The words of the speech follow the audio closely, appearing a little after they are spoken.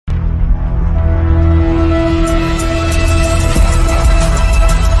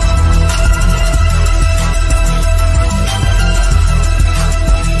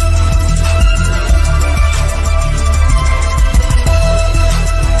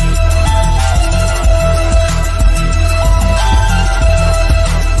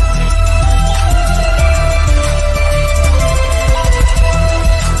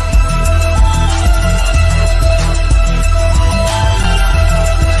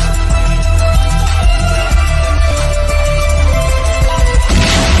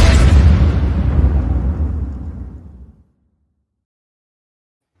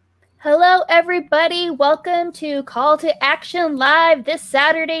everybody. Welcome to Call to Action Live this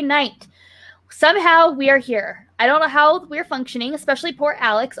Saturday night. Somehow we are here. I don't know how we're functioning, especially poor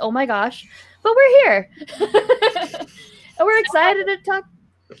Alex. Oh my gosh. But we're here. And we're excited to talk.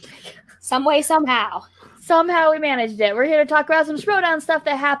 Some way, somehow. Somehow we managed it. We're here to talk about some Schmoedown stuff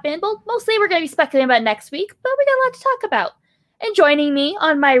that happened. Well, mostly we're going to be speculating about next week, but we got a lot to talk about. And joining me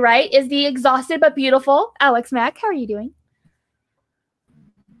on my right is the exhausted but beautiful Alex Mack. How are you doing?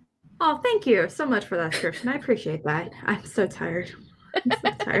 Oh, thank you so much for that description. I appreciate that. I'm so tired.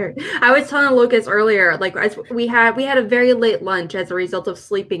 I was telling Lucas earlier, like we had a very late lunch as a result of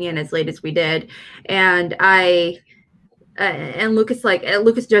sleeping in as late as we did, and Lucas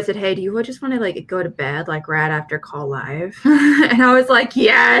suggested, "Hey, do you just want to like go to bed like right after Call Live?" And I was like,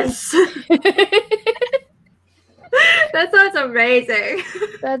 "Yes." That sounds amazing.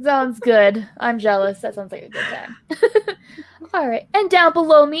 That sounds good. I'm jealous. That sounds like a good time. All right. And down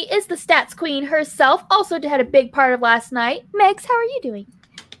below me is the stats queen herself, also had a big part of last night. Megs, how are you doing?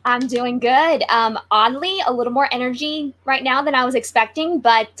 I'm doing good. Oddly, a little more energy right now than I was expecting,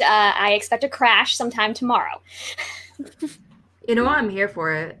 but I expect a crash sometime tomorrow. You know what? I'm here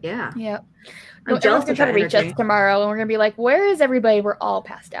for it. Yeah. Yep. I'm jealous going to try to reach us tomorrow, and we're going to be like, where is everybody? We're all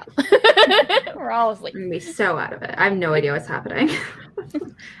passed out. We're all asleep. I'm going to be so out of it. I have no idea what's happening.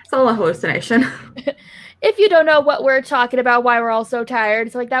 It's all a hallucination. If you don't know what we're talking about, why we're all so tired,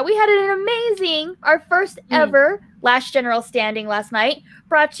 it's like that. We had our first ever Last General Standing last night,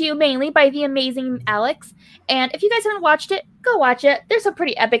 brought to you mainly by the amazing Alex. And if you guys haven't watched it, go watch it. There's some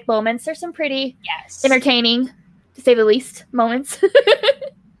pretty epic moments. There's some pretty entertaining, to say the least, moments.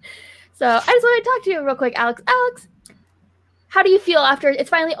 So I just want to talk to you real quick, Alex. Alex, how do you feel after it's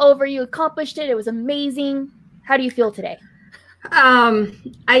finally over? You accomplished it. It was amazing. How do you feel today?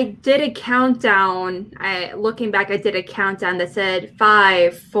 I did a countdown. Looking back, I did a countdown that said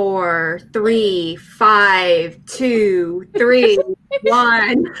 5, 4, 3, 5, 2, 3,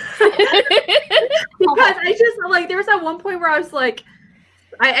 1. Because I just like there was at one point where I was like,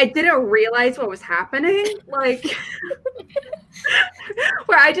 I didn't realize what was happening. Like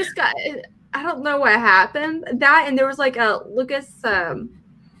where I just got, I don't know what happened. That and there was like Lucas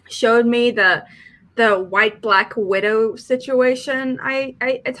showed me the white black widow situation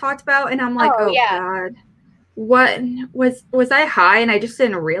I talked about, and I'm like, oh yeah. God, what was I high and I just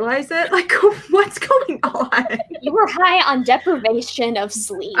didn't realize it? Like, what's going on? You were high on deprivation of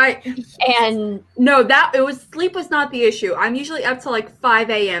sleep. Sleep was not the issue. I'm usually up till like 5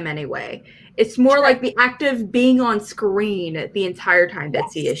 a.m. anyway. It's more like the active being on screen the entire time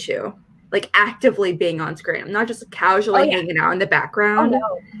that's the issue. Like actively being on screen. I'm not just casually hanging out in the background.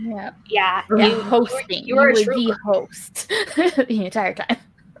 Oh no. Yeah. You hosting. You were the host the entire time.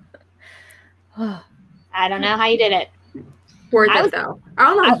 I don't know how you did it. Though. I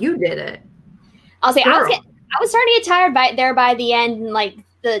don't know how you did it. I'll say I was starting to get tired by the end, and like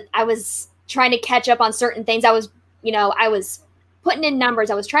I was trying to catch up on certain things. I was putting in numbers.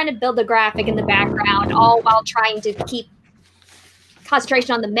 I was trying to build a graphic in the background, all while trying to keep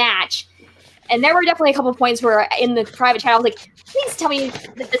concentration on the match. And there were definitely a couple of points where in the private chat I was like, please tell me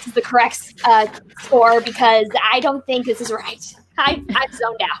that this is the correct score, because I don't think this is right. I've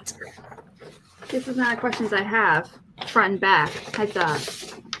zoned out. This is not questions I have. Front and back. Heads up.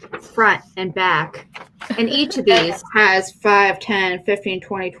 Front and back. And each of these has 5, 10, 15,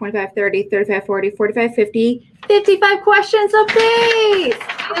 20, 25, 30, 35, 40, 45, 50, 55 questions apiece.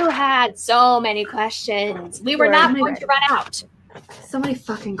 You had so many questions. We were not going to run out. So many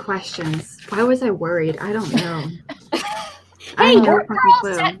fucking questions. Why was I worried? I don't know. Hey, we're all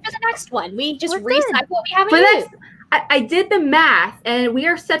set for the next one. We just recycle what we haven't used. I did the math, and we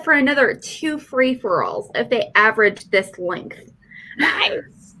are set for another 2 free-for-alls if they average this length.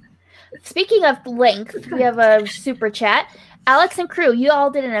 Nice. Speaking of length, we have a super chat. Alex and crew, you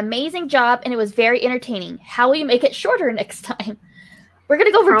all did an amazing job, and it was very entertaining. How will you make it shorter next time? We're going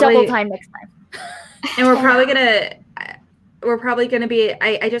to go for double time next time. And we're probably going to be,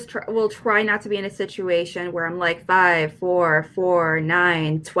 we'll try not to be in a situation where I'm like 5, 4, 4,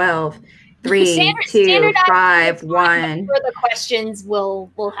 9, 12, 3, 2, 5, 1. For the questions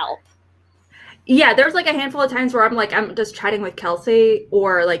will help. Yeah, there's like a handful of times where I'm just chatting with Kelsey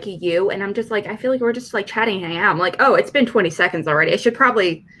or like you, and I'm just like, I feel like we're just like chatting and hanging out. I'm like, oh, it's been 20 seconds already. I should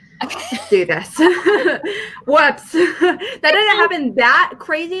probably do this. Whoops. That didn't happen that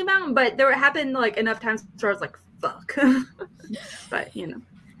crazy amount, but there happened like enough times where I was like, fuck. But it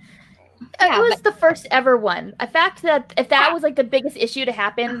was the first ever one. A fact that if that was like the biggest issue to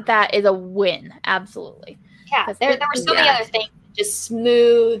happen, that is a win. Absolutely. Yeah, there were so many other things. Just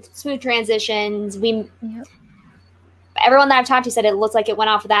smooth transitions. everyone that I've talked to said it looks like it went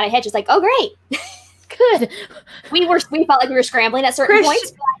off without a hitch. It's like, oh great, Good. we felt like we were scrambling at certain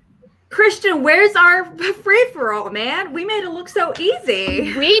points. Christian, where's our free for all, man? We made it look so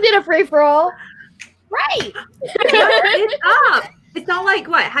easy. We did a free for all. Right. It's up. It's not like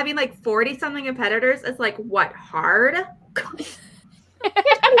what having like 40 something competitors. It's like what hard. We're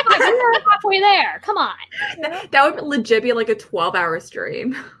halfway there. Come on. That would legit be like a 12-hour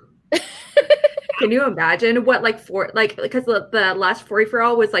stream. Can you imagine what because the last free for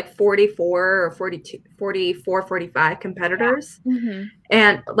all was like 44 or 42, 44, 45 competitors. Yeah. Mm-hmm.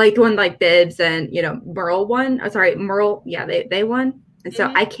 And like the one like Bibbs and Merle won. Oh, sorry, Merle. Yeah, they won. And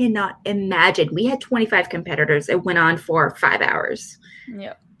so I cannot imagine. We had 25 competitors. It went on for 5 hours.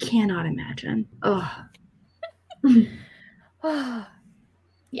 Yeah. Cannot imagine. Oh.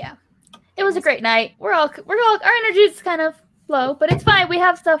 Yeah. It was a great night. We're all our energy's kind of low, but it's fine. We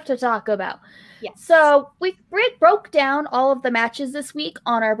have stuff to talk about. Yes. So we broke down all of the matches this week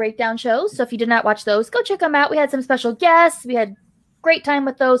on our breakdown shows. So if you did not watch those, go check them out. We had some special guests. We had great time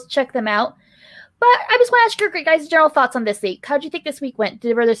with those. Check them out. But I just want to ask your guys' general thoughts on this week. How did you think this week went?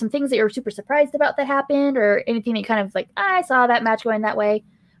 Were there some things that you were super surprised about that happened, or anything that you kind of like, I saw that match going that way?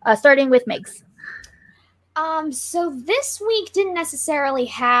 Starting with Megs. So this week didn't necessarily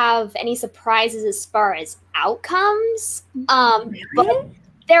have any surprises as far as outcomes. But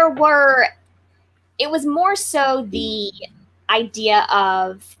it was more so the idea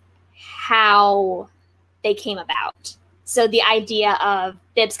of how they came about. So the idea of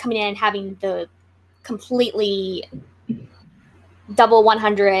Bibbs coming in and having the completely double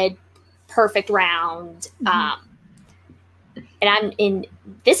 100 perfect round. And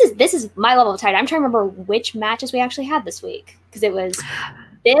this is my level of tight. I'm trying to remember which matches we actually had this week, because it was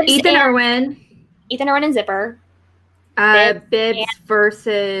Bibbs Ethan Irwin and Zipper. Bibbs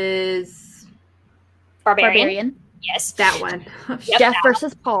versus Barbarian. Yes. That one. Yep, Jeff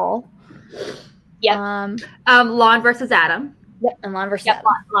versus Paul. Yep. Lon versus Adam. Yep. And Lon versus Adam.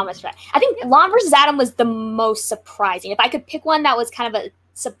 Lon versus Adam. I think Lon versus Adam was the most surprising. If I could pick one that was kind of a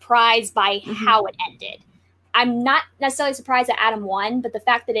surprise by how it ended. I'm not necessarily surprised that Adam won, but the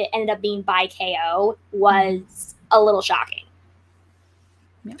fact that it ended up being by KO was a little shocking.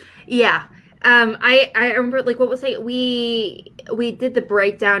 Yeah. I remember, like, what was it? We did the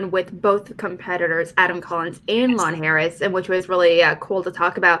breakdown with both competitors, Adam Collins and Lon Harris, and which was really cool to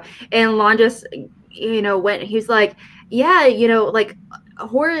talk about. And Lon just, went, he's like, yeah, like,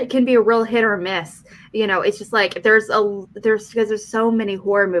 horror can be a real hit or miss. It's just like because there's so many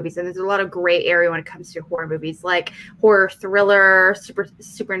horror movies, and there's a lot of gray area when it comes to horror movies, like horror thriller,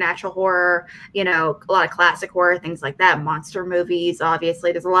 supernatural horror, a lot of classic horror, things like that, monster movies.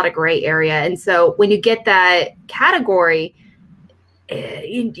 Obviously, there's a lot of gray area, and so when you get that category,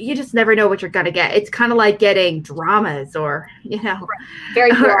 you just never know what you're gonna get. It's kind of like getting dramas or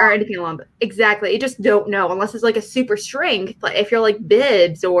very or anything along that. Exactly. You just don't know unless it's like a super strength. Like if you're like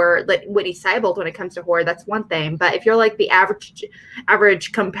Bibbs or like Whitney Seibold when it comes to horror, that's one thing. But if you're like the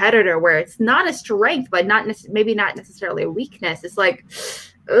average competitor where it's not a strength but maybe not necessarily a weakness, it's like,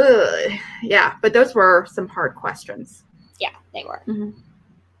 ugh. Yeah. But those were some hard questions. Yeah, they were.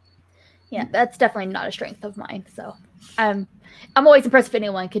 Yeah, that's definitely not a strength of mine. So I'm always impressed if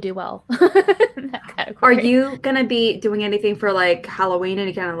anyone could do well. In that category. Are you gonna be doing anything for like Halloween,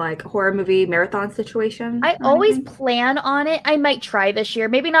 any kind of like horror movie marathon situation? I always plan on it. I might try this year.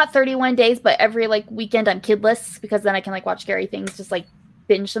 Maybe not 31 days, but every like weekend I'm kidless, because then I can like watch scary things, just like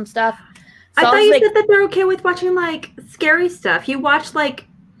binge some stuff. So I thought you said that they're okay with watching like scary stuff.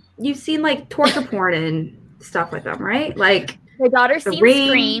 You've seen like torture porn and stuff with them, right? Like my daughter's seen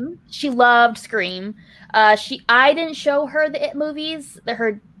Scream. She loved Scream. I didn't show her the It movies that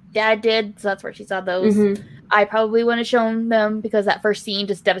her dad did, so that's where she saw those. I probably wouldn't have shown them because that first scene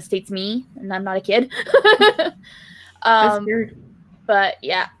just devastates me, and I'm not a kid. That's weird. But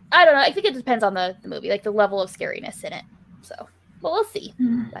yeah, I don't know. I think it depends on the movie, like the level of scariness in it. So, well, we'll see.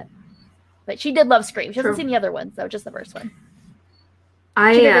 But she did love Scream. She hasn't seen the other ones, though, just the first one.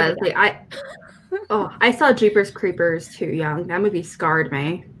 I saw Jeepers Creepers too young. That movie scarred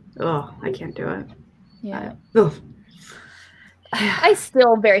me. Oh, I can't do it. Yeah. I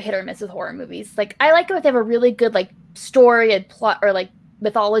still very hit or miss with horror movies. Like, I like it if they have a really good like story and plot or like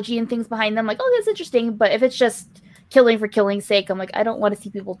mythology and things behind them. Like, oh, that's interesting. But if it's just killing for killing's sake, I'm like, I don't want to see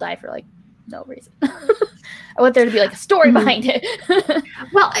people die for like no reason. I want there to be like a story behind it.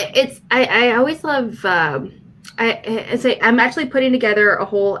 Well, I always love. I'm actually putting together a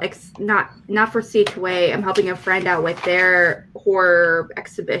whole not for C2A. I'm helping a friend out with their horror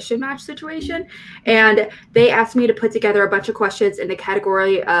exhibition match situation, and they asked me to put together a bunch of questions in the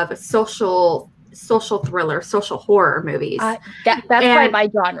category of social social thriller, social horror movies. That's probably my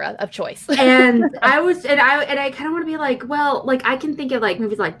genre of choice. and I kind of want to be like, well, like I can think of like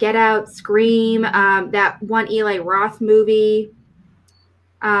movies like Get Out, Scream, that one Eli Roth movie,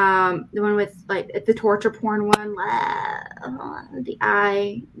 the one with like the torture porn one, the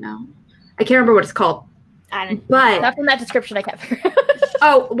eye. No, I can't remember what it's called. But not from that description, I can't figure out.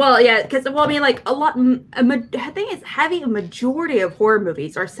 Oh, well, yeah, because, well, I mean, like, I think it's heavy, a majority of horror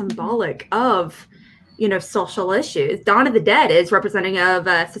movies are symbolic of, you know, social issues. Dawn of the Dead is representing of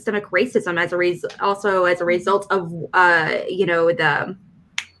systemic racism as a result of, you know, the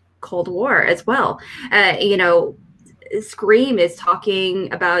Cold War as well. You know, Scream is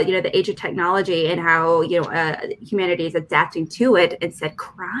talking about, you know, the age of technology and how, you know, humanity is adapting to it instead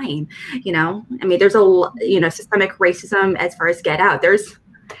crime, you know. I mean, there's you know, systemic racism as far as Get Out. There's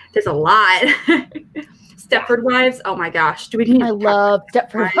a lot. Stepford Wives. Oh my gosh. Do we need I love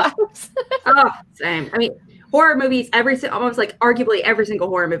Stepford Wives. Oh, same. I mean, horror movies, almost like arguably every single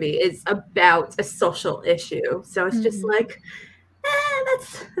horror movie is about a social issue. So it's just like,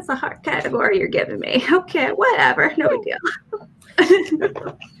 that's a hard category you're giving me. Okay, whatever. No big deal.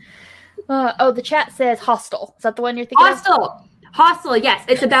 The chat says Hostel. Is that the one you're thinking of? Hostel, yes.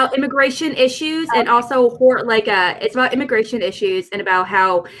 It's about immigration issues and also it's about immigration issues and about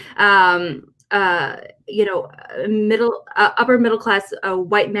how you know, upper middle class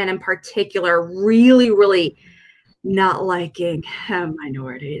white men in particular really not liking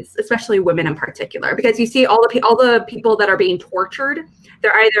minorities, especially women in particular, because you see all the people that are being tortured,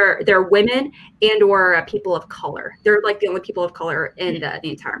 they're women and or people of color. They're like the only people of color in the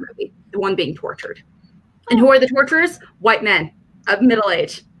entire movie, the one being tortured. And who are the torturers? White men of middle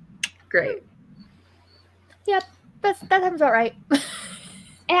age. Great. Yep, that happens about right. It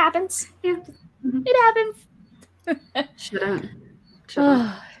happens. Yeah. Mm-hmm. It happens. Shouldn't.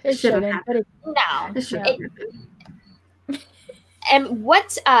 It shouldn't. But It shouldn't. And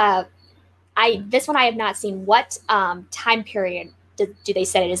what this one I have not seen. What time period do they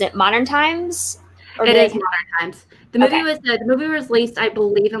set it? Is it modern times? Or it is modern times. The movie was released, I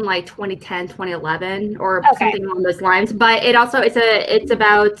believe, in like 2010, 2011, or something along those lines. But it's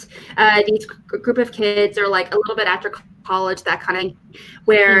about these group of kids, or like a little bit after college, that kind of,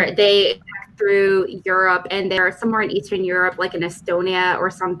 where they pack through Europe, and they're somewhere in Eastern Europe, like in Estonia or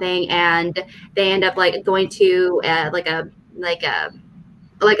something, and they end up like going to like a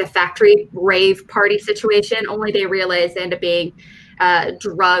factory rave party situation. Only they realize they end up being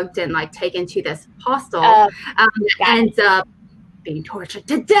drugged and like taken to this hostel, ends up being tortured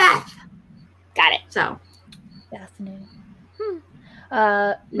to death. Got it. So fascinating.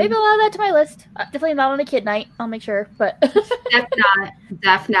 Maybe I'll add that to my list. Definitely not on a kid night. I'll make sure, but definitely not.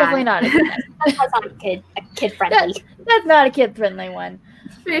 That's not a kid friendly. That's not a kid friendly one.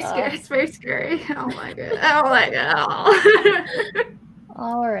 It's very scary. It's very scary. Oh my god.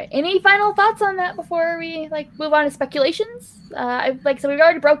 All right. Any final thoughts on that before we move on to speculations? So we've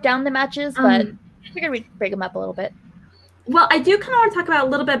already broke down the matches, but I figured we'd break them up a little bit. Well, I do kind of want to talk about a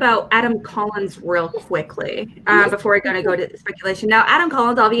little bit about Adam Collins real quickly before we're going to go to speculation. Now, Adam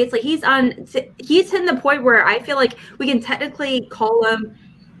Collins, obviously, he's hitting the point where I feel like we can technically call him.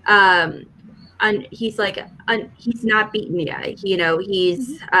 He's not beaten yet. You know,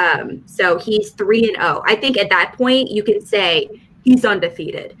 he's so he's 3-0. I think at that point you can say he's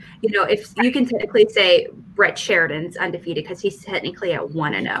undefeated. You know, if you can technically say Brett Sheridan's undefeated because he's technically at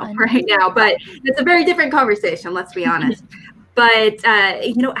 1-0 right now, but it's a very different conversation, let's be honest. But,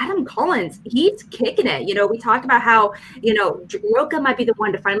 you know, Adam Collins, he's kicking it. You know, we talked about how, you know, Roka might be the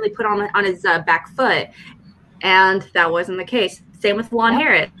one to finally put on his back foot, and that wasn't the case. Same with Lon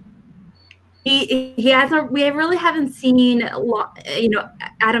Harris. We really haven't seen, you know,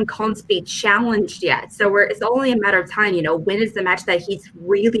 Adam Collins be challenged yet. So it's only a matter of time, you know, when is the match that he's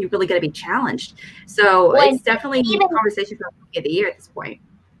really going to be challenged. So it's definitely a conversation for the of the year at this point.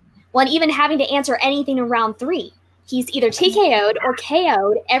 Well, and even having to answer anything in round 3, he's either TKO'd or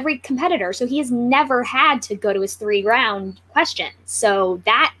KO'd every competitor. So he has never had to go to his 3-round question. So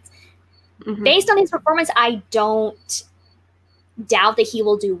that, based on his performance, I don't doubt that he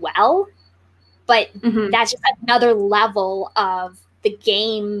will do well. But that's just another level of the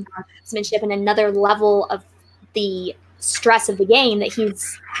gamesmanship and another level of the stress of the game that he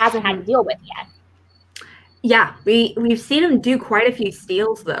hasn't had to deal with yet. Yeah, we've seen him do quite a few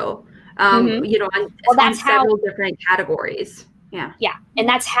steals though. You know, on several different categories. Yeah. Yeah, and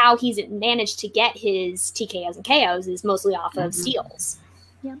that's how he's managed to get his TKOs and KOs is mostly off of steals.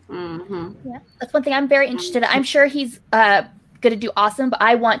 Yeah. Yeah, that's one thing I'm very interested in. I'm sure he's going to do awesome, but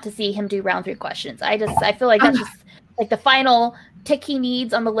I want to see him do round 3 questions. I feel like that's just like the final tick he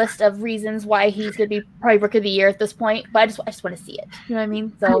needs on the list of reasons why he's going to be probably Rookie of the Year at this point. But I just want to see it. You know what I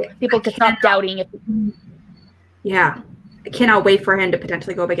mean? So people can stop doubting if. Yeah. I cannot wait for him to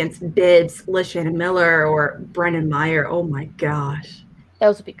potentially go up against Bibbs, LeShannon Miller, or Brendan Meyer. Oh my gosh.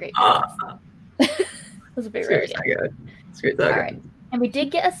 Those would be great. Those would be really good. All right. And we did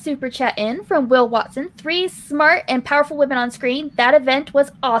get a super chat in from Will Watson. 3 smart and powerful women on screen. That event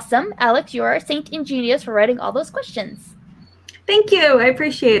was awesome. Alex, you are a saint and genius for writing all those questions. Thank you. I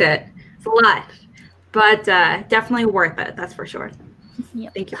appreciate it. It's a lot, but definitely worth it. That's for sure.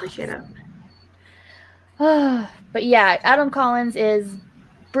 Yep. Thank you. Appreciate it. But yeah, Adam Collins is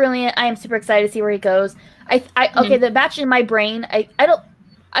brilliant. I am super excited to see where he goes. Okay, the match in my brain, I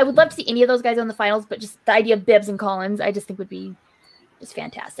would love to see any of those guys on the finals, but just the idea of Bibbs and Collins, I just think would be just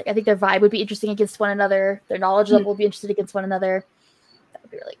fantastic. I think their vibe would be interesting against one another. Their knowledge level would be interested against one another. That would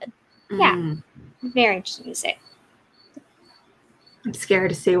be really good. Yeah. Very interesting to say. I'm scared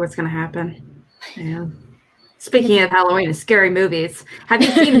to see what's going to happen. Yeah. Speaking of Halloween and scary movies, have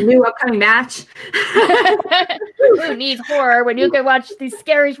you seen the new upcoming match? Who needs horror when you can watch these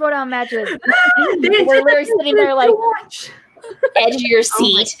scary showdown matches? We're literally sitting there like edge of your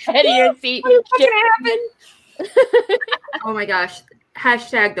seat. Edge of your seat. What's going to happen? Oh my gosh.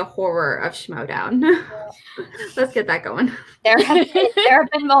 Hashtag the horror of Schmodown. Let's get that going. There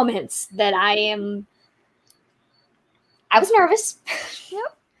have been moments that I was nervous.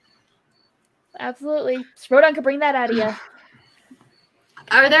 Yep. Absolutely. Schmodown could bring that out of you.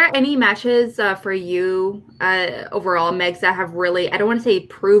 Are there any matches for you overall, Megs, that have really, I don't want to say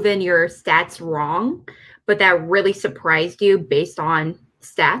proven your stats wrong, but that really surprised you based on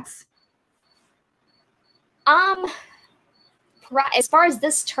stats? As far as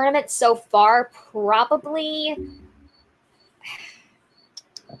this tournament so far, probably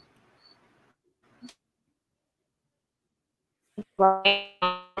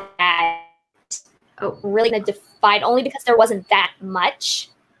really gonna define only because there wasn't that much.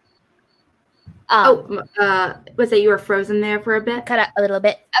 Was it you were frozen there for a bit? Cut out a little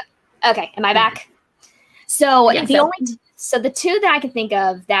bit. Okay, am I back? So the two that I could think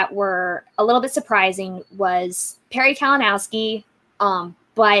of that were a little bit surprising was Perry Kalinowski,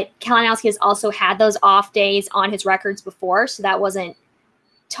 but Kalinowski has also had those off days on his records before, so that wasn't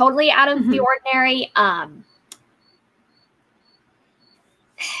totally out of the ordinary.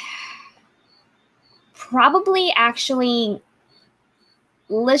 Probably actually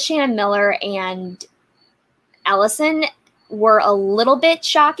LeShannon Miller and Ellison were a little bit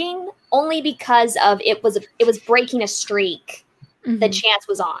shocking, only because of it was breaking a streak. The chance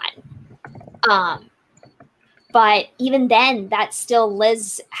was on. But even then, that's still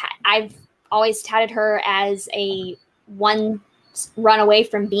Liz. I've always touted her as a one run away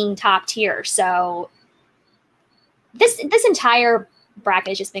from being top tier. So this entire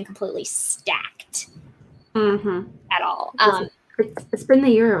bracket has just been completely stacked. At all. It's been the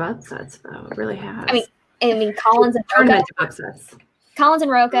year of upsets, though. It really has. I mean, Collins and Roca. Upsets. Collins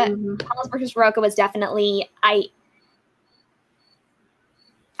and Roca. Collins versus Roca was definitely. I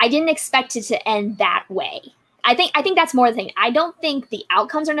didn't expect it to end that way. I think that's more the thing. I don't think the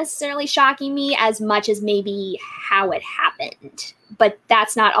outcomes are necessarily shocking me as much as maybe how it happened. But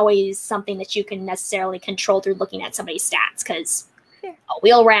that's not always something that you can necessarily control through looking at somebody's stats, because a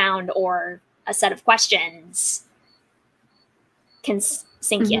wheel round or a set of questions can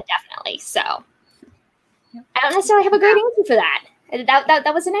sink you, definitely. So I don't necessarily have a great answer for that.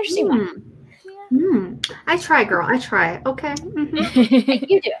 That was an interesting one. I try, girl. I try. Okay.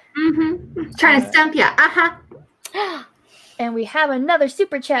 You do. Trying to stump you. And we have another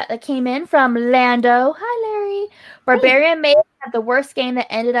super chat that came in from Lando. Hi, Larry. Barbarian May had the worst game that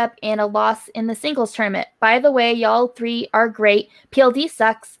ended up in a loss in the singles tournament. By the way, y'all 3 are great. PLD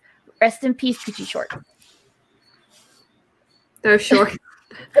sucks. Rest in peace, Peachy Short. Those shorts.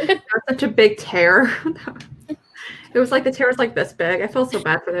 That was such a big tear. It was like the tear was like this big. I feel so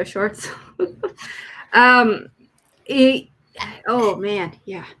bad for those shorts. Oh man,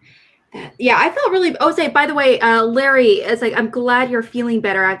 yeah. Yeah, I felt really. Oh, say by the way, Larry, it's like I'm glad you're feeling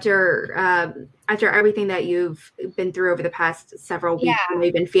better after everything that you've been through over the past several weeks. Yeah. When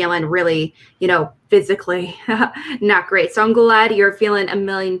we've been feeling really, physically not great. So I'm glad you're feeling a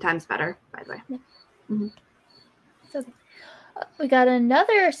million times better. By the way. Yeah. So, we got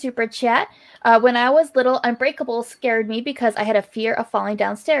another super chat. When I was little, Unbreakable scared me because I had a fear of falling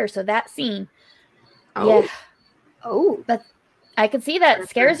downstairs. So that scene. Oh. Yeah. Oh, but I could see that.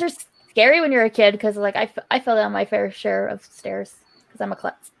 Scares are scary when you're a kid because, like, I fell down my fair share of stairs because I'm a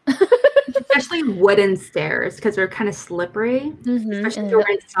klutz. Especially wooden stairs because they're kind of slippery. Especially if you're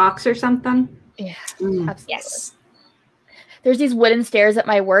wearing socks or something. Yeah, absolutely. Yes. there's these wooden stairs at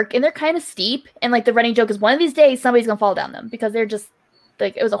my work, and they're kind of steep. And like the running joke is, one of these days somebody's gonna fall down them because they're just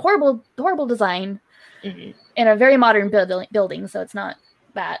like, it was a horrible, horrible design in a very modern building. So it's not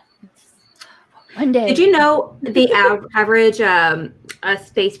that. One day. Did you know the average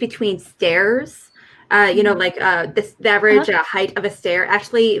space between stairs? The average height of a stair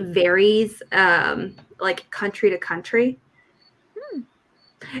actually varies, like country to country.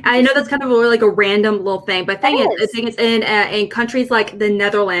 I know that's kind of like a random little thing, but the thing is in countries like the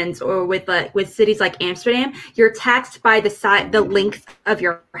Netherlands or with cities like Amsterdam, you're taxed by the length of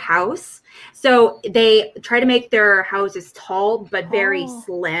your house. So they try to make their houses tall but very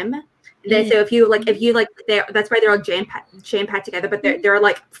slim. So if you that's why they're all jam packed together. But there are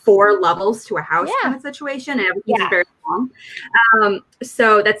like 4 levels to a house kind of situation, and everything's very long.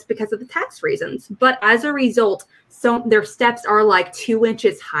 So that's because of the tax reasons. But as a result, so their steps are like 2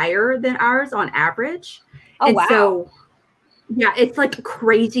 inches higher than ours on average. Oh, and wow. So it's like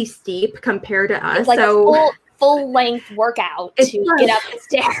crazy steep compared to us. It's like so a full length workout to get up the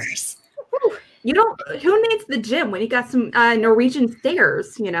stairs. Who needs the gym when you got some Norwegian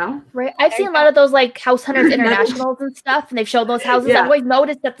stairs, Right. I've seen a lot of those like House Hunters Internationals and stuff, and they've showed those houses. I've always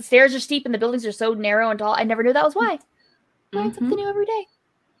noticed that the stairs are steep and the buildings are so narrow and tall. I never knew that was why. Learn something new every day.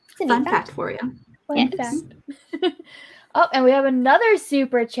 Fun fact for you. Fun fact. Oh, and we have another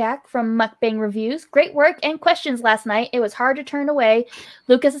super chat from Mukbang Reviews. Great work and questions last night. It was hard to turn away.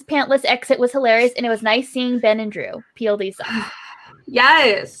 Lucas's pantless exit was hilarious, and it was nice seeing Ben and Drew. PLD sucks.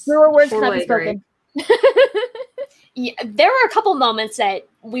 Yes. Fewer words cannot be spoken. There were a couple moments that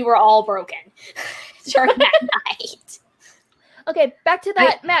we were all broken during that night. Okay, back to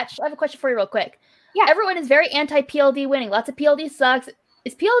that match. I have a question for you real quick. Yeah. Everyone is very anti-PLD winning. Lots of PLD sucks.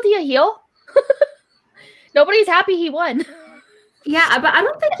 Is PLD a heel? Nobody's happy he won. Yeah, but I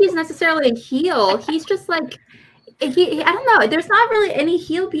don't think he's necessarily a heel. He's just like, I don't know. There's not really any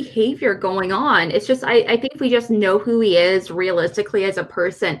heel behavior going on. It's just, I think we just know who he is realistically as a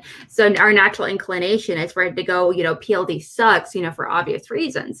person. So our natural inclination is for him to go, PLD sucks, for obvious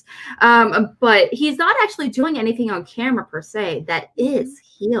reasons. But he's not actually doing anything on camera per se that is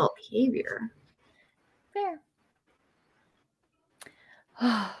heel behavior. Fair.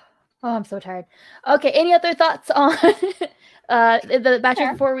 Oh, I'm so tired. Okay, any other thoughts on the matches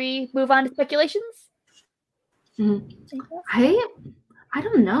before we move on to speculations? I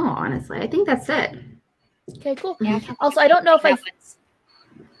don't know, honestly. I think that's it. Okay, cool. Yeah. Also, I don't know if I'm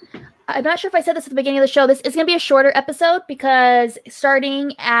not sure if I said this at the beginning of the show. This is going to be a shorter episode because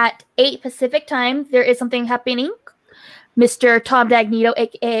starting at 8 Pacific time, there is something happening. Mr. Tom Dagnito,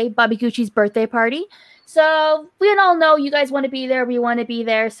 aka Bobby Gucci's birthday party. So we all know you guys want to be there. We want to be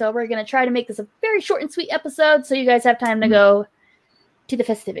there. So we're going to try to make this a very short and sweet episode so you guys have time to go to the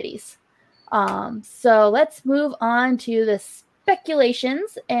festivities. So let's move on to the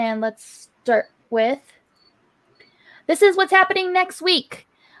speculations, and let's start with, this is what's happening next week.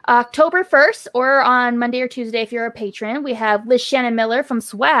 October 1st, or on Monday or Tuesday if you're a patron, we have Liz Shannon Miller from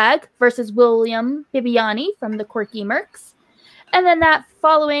Swag versus William Bibiani from the Quirky Mercs. And then that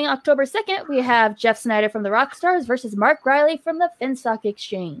following October 2nd, we have Jeff Snyder from the Rockstars versus Mark Riley from the Finstock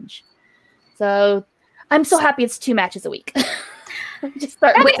Exchange. So I'm so happy it's 2 matches a week. Just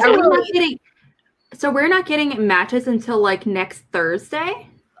start. Wait, we're not getting matches until like next Thursday?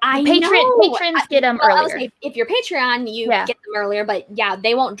 Patrons get them earlier. Say, if you're Patreon, you get them earlier, but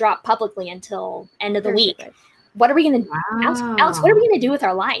they won't drop publicly until end of the week. What are we going to do? Alex, what are we going to do with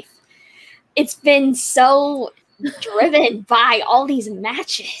our life? It's been so driven by all these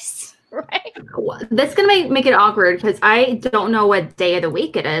matches. Right. That's going to make it awkward because I don't know what day of the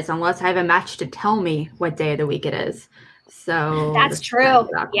week it is unless I have a match to tell me what day of the week it is. So that's true.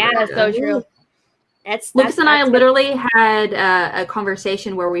 Yeah, that's so true. Lucas and I literally had a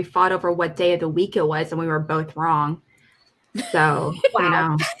conversation where we fought over what day of the week it was, and we were both wrong. So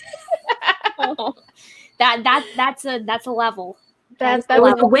wow. That's a level. That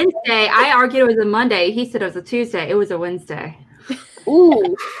was a Wednesday. I argued it was a Monday. He said it was a Tuesday. It was a Wednesday.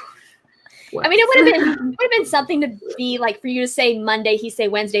 Ooh. I mean, it would have been something to be like for you to say Monday, he say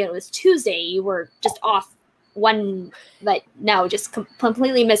Wednesday, and it was Tuesday. You were just off one, but no, just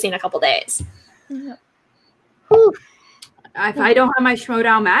completely missing a couple days. Yeah. If I don't have my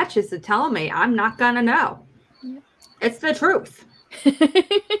Schmodown matches to tell me, I'm not gonna know. Yeah. It's the truth.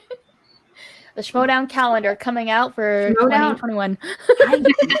 The Schmodown calendar coming out for 2021.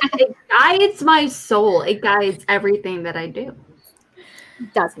 It guides my soul. It guides everything that I do.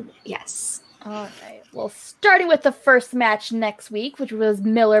 Doesn't it? Yes. All right. Well, starting with the first match next week, which was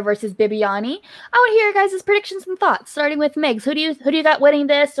Miller versus Bibiani, I want to hear your guys' predictions and thoughts. Starting with Megs, who do you got winning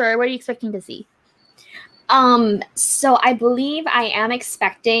this, or what are you expecting to see? So I believe I am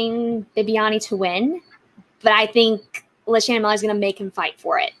expecting Bibiani to win, but I think Liz Shannon Miller is going to make him fight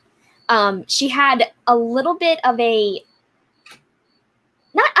for it. She had a little bit of a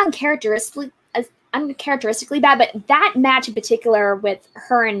not uncharacteristically bad, but that match in particular with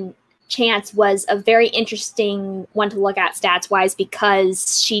her and Chance was a very interesting one to look at stats-wise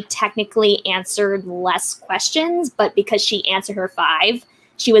because she technically answered less questions, but because she answered her 5,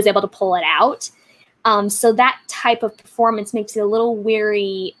 she was able to pull it out. So that type of performance makes it a little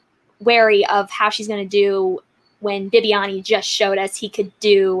wary of how she's going to do when Bibiani just showed us he could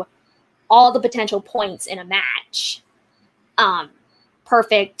do all the potential points in a match.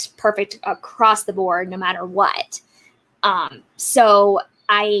 Perfect across the board, no matter what. So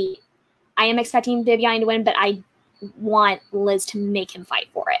I am expecting Bibiani to win, but I want Liz to make him fight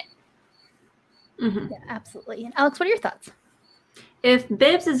for it. Mm-hmm. Yeah, absolutely. And Alex, what are your thoughts? If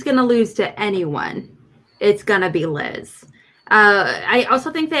Bibbs is going to lose to anyone, it's going to be Liz. I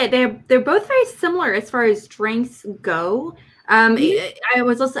also think that they're both very similar as far as strengths go. I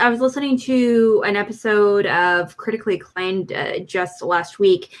was listening to an episode of Critically Acclaimed just last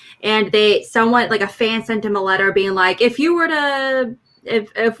week, and someone like a fan sent him a letter being like, if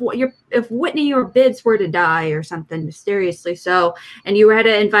Whitney or Bibbs were to die or something mysteriously so, and you had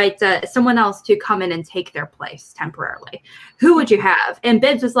to invite someone else to come in and take their place temporarily, who would you have? And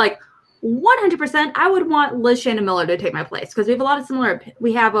Bibbs was like, 100%, I would want Liz Shannon Miller to take my place because we have a lot of similar.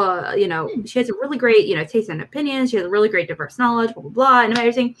 We have she has a really great, taste and opinions. She has a really great diverse knowledge, blah blah blah, and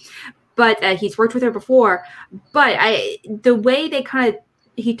everything. But he's worked with her before. But the way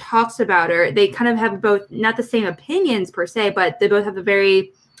he talks about her, they kind of have both not the same opinions per se, but they both have a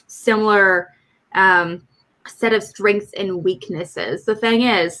very similar set of strengths and weaknesses. The thing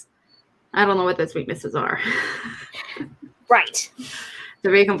is, I don't know what those weaknesses are. Right. To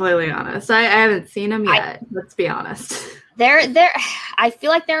be completely honest, I haven't seen them yet. Let's be honest. I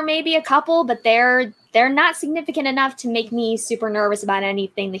feel like there may be a couple, but they're not significant enough to make me super nervous about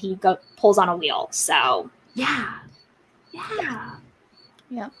anything that he pulls on a wheel. So yeah.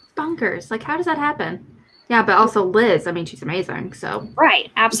 Bonkers. Like, how does that happen? Yeah, but also Liz. I mean, she's amazing. So right,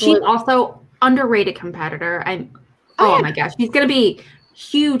 absolutely. She's also underrated competitor. Oh my gosh, she's gonna be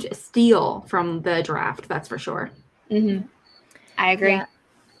huge steal from the draft. That's for sure. Mm-hmm. I agree. Yeah.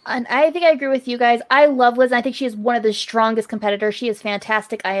 And I think I agree with you guys. I love Liz. And I think she is one of the strongest competitors. She is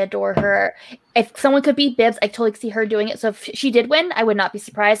fantastic. I adore her. If someone could beat Bibbs, I totally see her doing it. So if she did win, I would not be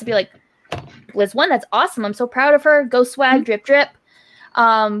surprised. I'd be like, Liz won. That's awesome. I'm so proud of her. Go swag, drip, drip.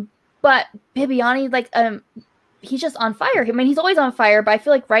 But Bibiani, he's just on fire. I mean, he's always on fire, but I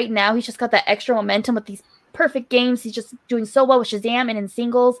feel like right now he's just got that extra momentum with these perfect games. He's just doing so well with Shazam and in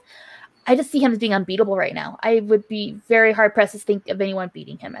singles. I just see him as being unbeatable right now. I would be very hard-pressed to think of anyone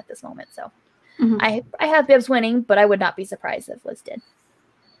beating him at this moment. So I have Bibbs winning, but I would not be surprised if Liz did.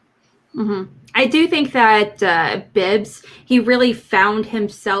 Mm-hmm. I do think that Bibbs, he really found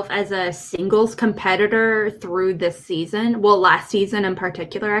himself as a singles competitor through this season. Well, last season in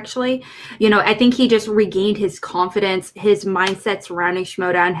particular, actually. I think he just regained his confidence. His mindset surrounding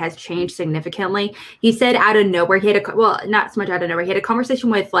Schmoedown has changed significantly. He said out of nowhere, not so much out of nowhere, he had a conversation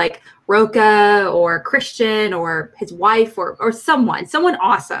with like Roka or Christian or his wife or someone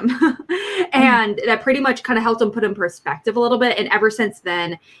awesome. And that pretty much kind of helped him put in perspective a little bit. And ever since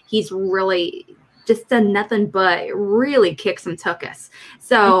then, he's really just done nothing but really kick some tuchus.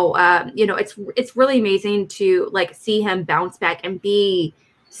 So, it's really amazing to like see him bounce back and be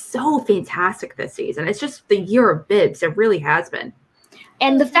so fantastic this season. It's just the year of Bibbs. It really has been.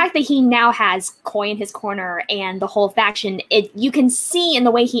 And the fact that he now has Coy in his corner and the whole faction, you can see in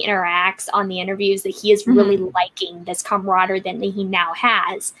the way he interacts on the interviews that he is really liking this camaraderie that he now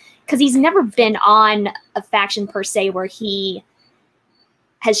has. Because he's never been on a faction per se where he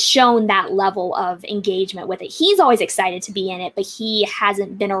has shown that level of engagement with it. He's always excited to be in it, but he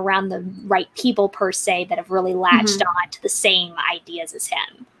hasn't been around the right people per se that have really latched on to the same ideas as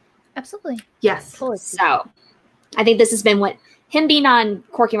him. Absolutely. Yes. So I think this has been him being on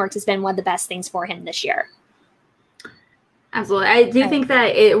Corking Works has been one of the best things for him this year. Absolutely. I do think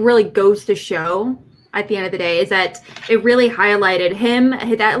that it really goes to show at the end of the day is that it really highlighted him,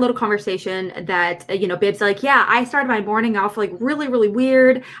 that little conversation that, Bibbs like, yeah, I started my morning off like really, really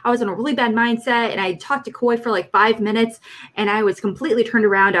weird. I was in a really bad mindset and I talked to Coy for like 5 minutes and I was completely turned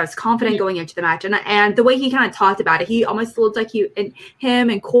around. I was confident going into the match. And the way he kind of talked about it, he almost looked like him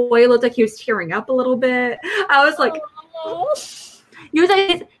and Coy looked like he was tearing up a little bit. I was like, he was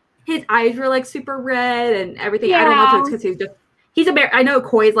like, his eyes were like super red and everything. Yeah. I don't know if it's because he was just, I know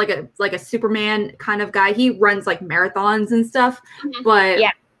Coy's like a Superman kind of guy. He runs like marathons and stuff, but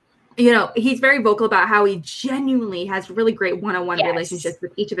you know, he's very vocal about how he genuinely has really great one-on-one Yes. relationships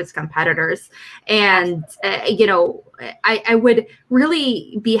with each of his competitors. And, you know, I would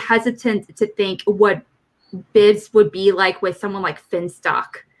really be hesitant to think what Bibbs would be like with someone like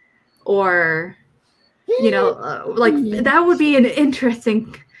Finstock, or, you know, like that would be an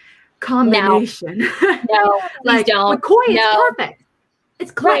interesting combination. No, please like, don't. With Koi, No. it's perfect.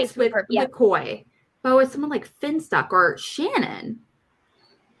 It's clicks with Yeah. Koi. But with someone like Finstock or Shannon.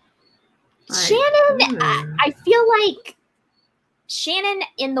 Shannon, I feel like Shannon,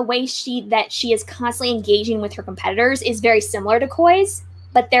 in the way she is constantly engaging with her competitors, is very similar to Koi's,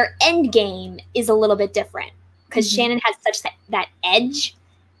 but their end game is a little bit different because Shannon has such that edge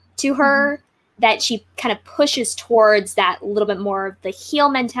to her that she kind of pushes towards that little bit more of the heel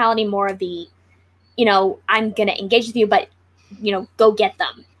mentality, more of the, you know, I'm going to engage with you, but, you know, go get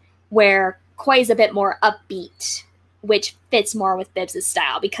them. Where Koi is a bit more upbeat, which fits more with Bibbs'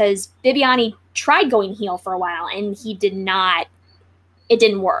 style, because Bibiani tried going heel for a while and it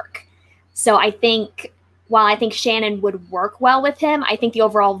didn't work. So I think, while I think Shannon would work well with him, I think the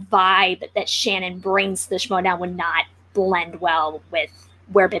overall vibe that Shannon brings to the Schmoedown would not blend well with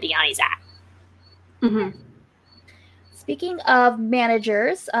where Bibiani's at. Mm-hmm. Speaking of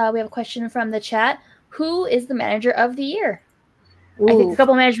managers, we have a question from the chat. Who is the manager of the year? Ooh. I think a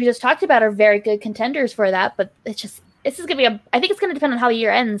couple of managers we just talked about are very good contenders for that, but I think it's going to depend on how the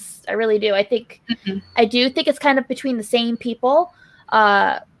year ends. I really do. I do think it's kind of between the same people,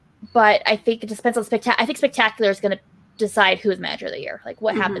 but I think it just depends on Spectacular. I think Spectacular is going to decide who's manager of the year, like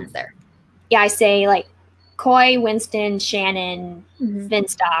what happens there. Yeah, I say like Koi, Winston, Shannon,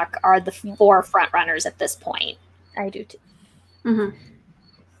 Finstock are the 4 front runners at this point. I do too. Mm-hmm.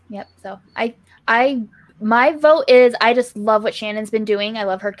 Yep. So my vote is, I just love what Shannon's been doing. I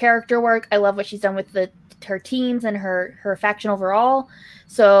love her character work. I love what she's done with her teams and her faction overall.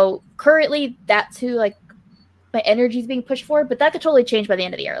 So currently that's who like my energy is being pushed forward, but that could totally change by the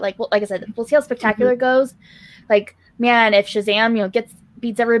end of the year. Like I said, we'll see how Spectacular goes. Like, man, if Shazam, you know,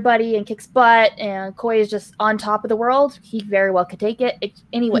 beats everybody and kicks butt and Koi is just on top of the world, he very well could take it. It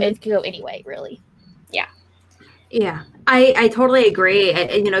could go anyway, really. Yeah, I totally agree.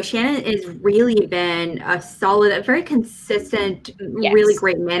 And, you know, Shannon has really been a solid, very consistent, really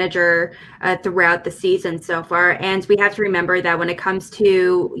great manager throughout the season so far. And we have to remember that when it comes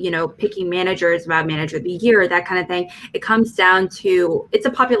to, you know, picking managers, about manager of the year, that kind of thing, it comes down to, it's a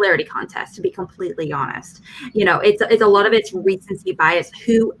popularity contest, to be completely honest. You know, it's a lot of it's recency bias,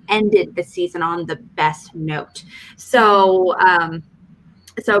 who ended the season on the best note. So,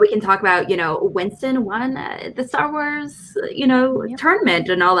 so we can talk about, you know, Winston won the Star Wars, you know, tournament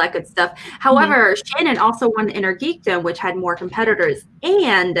and all that good stuff. However, Shannon also won Inner Geekdom, which had more competitors.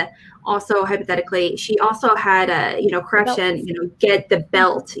 And also, hypothetically, she also had, you know, Corruption, you know, get the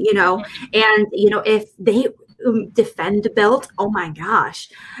belt, you know. And, you know, if they defend the belt, oh my gosh,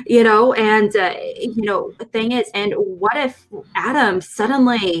 you know. And, you know, the thing is, and what if Adam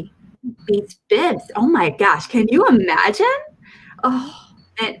suddenly beats Bibbs? Oh my gosh, can you imagine? Oh.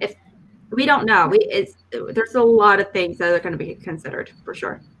 And if we don't know, there's a lot of things that are going to be considered for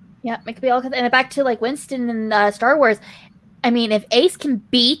sure. Yeah, it could be all. And back to like Winston and Star Wars. I mean, if Ace can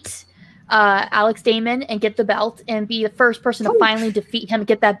beat Alex Damon and get the belt and be the first person to finally defeat him and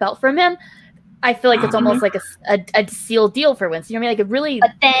get that belt from him, I feel like it's almost like a sealed deal for Winston. You know what I mean? Like, it really,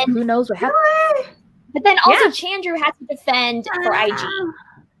 but then, who knows what happens? But then also Chandru has to defend for IG.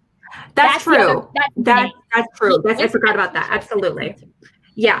 That's true. That's true. I forgot about that. Absolutely.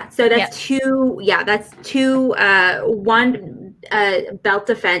 Yeah, so that's two. Yeah, that's two. One belt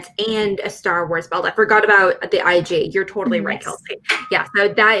defense and a Star Wars belt. I forgot about the IG. You're totally right, Kelsey. Yeah, so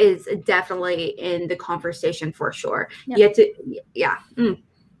that is definitely in the conversation for sure. Yep. You have to. Yeah.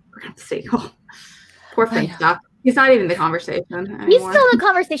 Let's see. Oh, poor Finstock. He's not even in the conversation anymore. He's still in the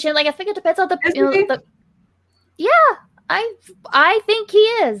conversation. Like, I think it depends on the. Yeah. I think he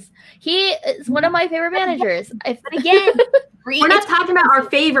is. He is one of my favorite managers. But again, we're not talking about our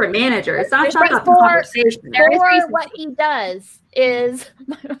favorite manager. It's not talking about the conversation. For what he does is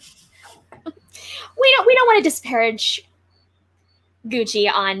we don't want to disparage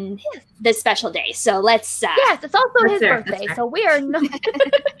Gucci on this special day. So let's yes, it's also his birthday. So we are not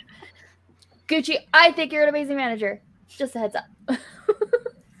Gucci, I think you're an amazing manager. Just a heads up.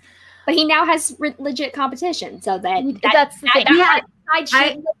 But he now has legit competition, so that's the thing.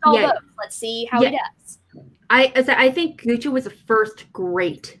 Let's see how he does. I think Gucci was the first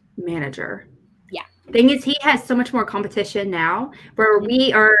great manager. Yeah. Thing is, he has so much more competition now, where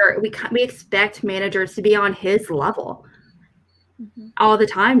we expect managers to be on his level. all the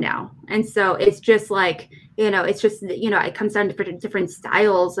time now. And so it's just like, it's just, it comes down to different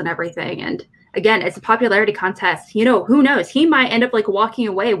styles and everything. And again, it's a popularity contest. Who knows? He might end up like walking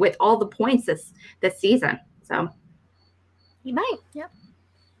away with all the points this season. So he might. Yep.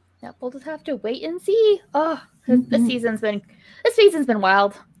 We'll just have to wait and see. Oh, this season's been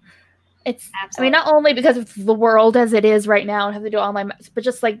wild. It's absolutely. I mean, not only because of the world as it is right now and have to do online matches, but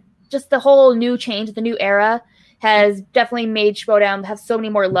just the whole new change, the new era has definitely made Schmoedown have so many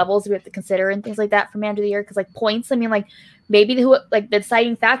more levels we have to consider and things like that for Manager of the Year. Because like points, I mean, like maybe the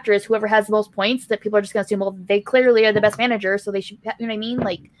deciding factor is whoever has the most points that people are just going to assume, well, they clearly are the best manager, so they should, you know what I mean?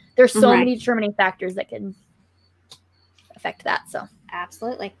 Like there's so many determining factors that can affect that. So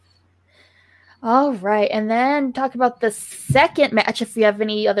absolutely. All right, and then talk about the second match. If you have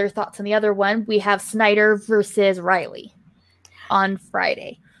any other thoughts on the other one, we have Snyder versus Riley on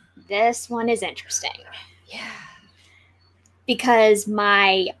Friday. This one is interesting. Yeah. Because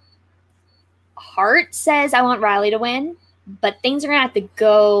my heart says I want Riley to win, but things are going to have to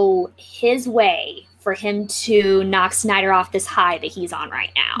go his way for him to knock Snyder off this high that he's on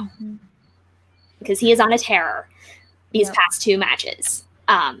right now. Because he is on a terror these past two matches,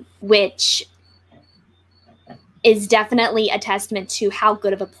 which is definitely a testament to how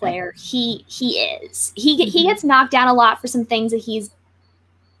good of a player he is. He gets knocked down a lot for some things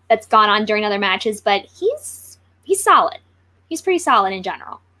that's gone on during other matches, but he's solid. He's pretty solid in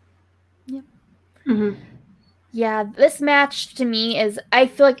general. Yep. Yeah, this match to me I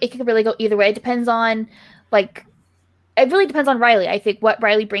feel like it could really go either way. It depends on it really depends on Riley. I think what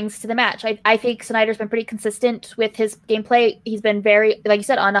Riley brings to the match. I think Snyder's been pretty consistent with his gameplay. He's been very, like you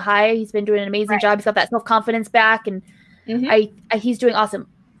said, on a high. He's been doing an amazing job. He's got that self-confidence back, and he's doing awesome.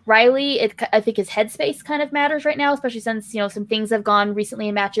 Riley, I think his headspace kind of matters right now, especially since, some things have gone recently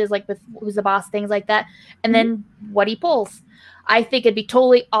in matches, like with Who's the Boss, things like that. And then what he pulls. I think it'd be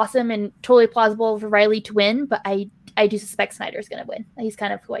totally awesome and totally plausible for Riley to win, but I do suspect Snyder's going to win. He's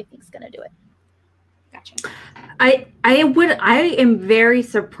kind of who I think is going to do it. Gotcha. I am very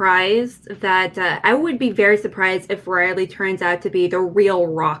surprised that I would be very surprised if Riley turns out to be the real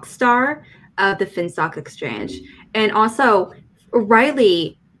rock star of the Finstock Exchange. And also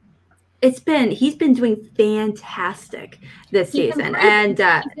Riley, he's been doing fantastic this season. And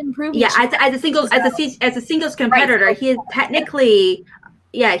as a singles competitor, he is technically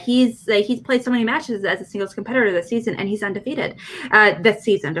he's played so many matches as a singles competitor this season, and he's undefeated this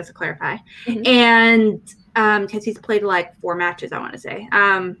season, just to clarify. And because he's played like 4 matches, I want to say.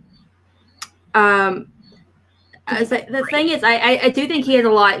 The thing is, I do think he has a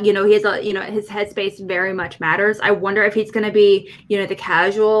lot, he has his headspace very much matters. I wonder if he's going to be, the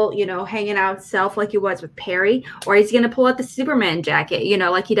casual, hanging out self like he was with Perry, or he's going to pull out the Superman jacket,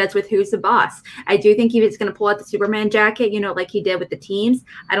 like he does with Who's the Boss. I do think he's going to pull out the Superman jacket, like he did with the teams.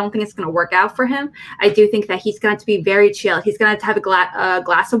 I don't think it's going to work out for him. I do think that he's going to be very chill. He's going to have a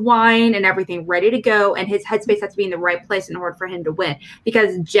glass of wine and everything ready to go, and his headspace has to be in the right place in order for him to win,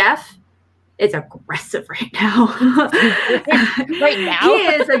 because Jeff is aggressive right now. Right now? He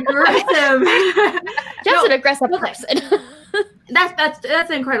is aggressive. Jeff's an aggressive person.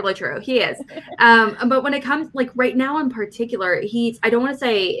 That's incredibly true. He is. But when it comes, like right now in particular, I don't want to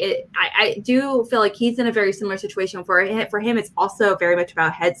say it, I do feel like he's in a very similar situation. For him, it's also very much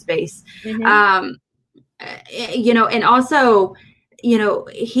about headspace. And also,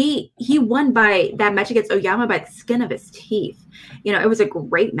 he won by that match against Oyama by the skin of his teeth. It was a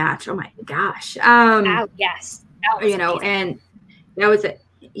great match. Oh my gosh. Yes. And that was it.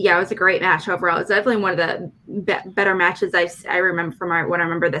 Yeah, it was a great match overall. It's definitely one of the better matches I remember from what I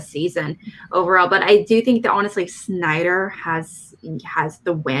remember this season overall. But I do think that honestly, Snyder has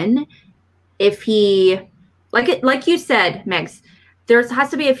the win. If he, like you said, Megs, there has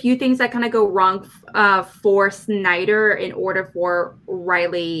to be a few things that kind of go wrong for Snyder in order for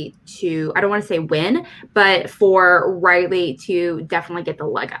Riley to, I don't want to say win, but for Riley to definitely get the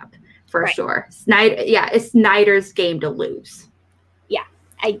leg up for sure. It's Snyder's game to lose. Yeah.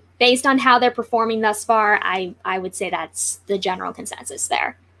 Based on how they're performing thus far, I would say that's the general consensus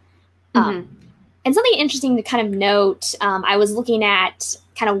there. And something interesting to kind of note, I was looking at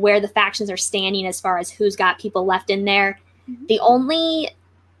kind of where the factions are standing as far as who's got people left in there. The only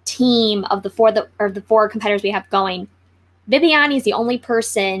team of the four competitors we have going, Viviani is the only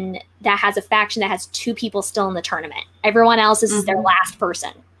person that has a faction that has 2 people still in the tournament. Everyone else, this is their last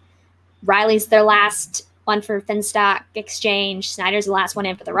person. Riley's their last one for Finstock Exchange. Snyder's the last one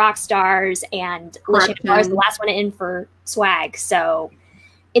in for the Rockstars, and Lishikar is the last one in for Swag. So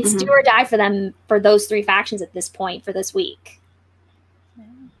it's do or die for them for those 3 factions at this point for this week.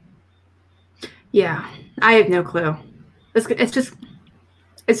 Yeah, I have no clue. It's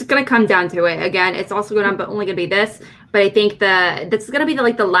going to come down to it. Again, it's also only going to be this, but I think this is going to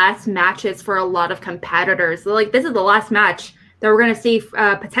be the last matches for a lot of competitors. So, this is the last match that we're going to see,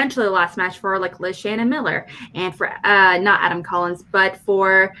 potentially the last match for Liz Shannon Miller and for not Adam Collins, but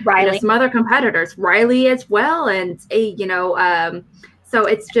for Riley. some other competitors, Riley as well, and so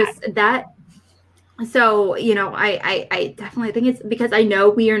it's just that. So, I definitely think it's because I know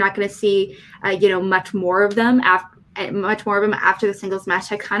we are not going to see, much more of them after the singles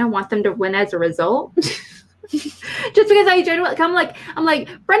match. I kind of want them to win as a result. Just because I'm like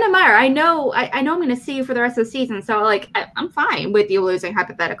Brendan Meyer. I know I'm going to see you for the rest of the season. So I'm fine with you losing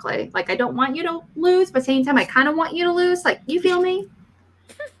hypothetically. I don't want you to lose, but at the same time, I kind of want you to lose. You feel me?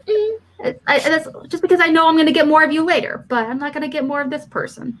 That's just because I know I'm going to get more of you later, but I'm not going to get more of this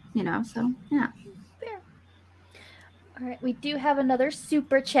person, so yeah. All right, we do have another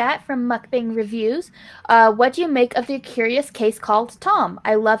super chat from Mukbang Reviews. What do you make of the curious case called Tom?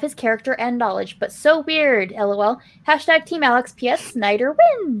 I love his character and knowledge, but so weird, LOL. # Team Alex, PS, Snyder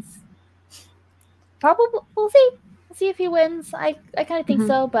wins. Probably, we'll see. We'll see if he wins. I kind of think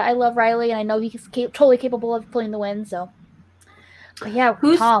so, but I love Riley, and I know he's totally capable of pulling the win, so. But yeah,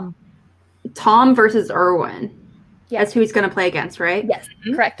 who's Tom? Tom versus Erwin. Yeah. That's who he's going to play against, right? Yes,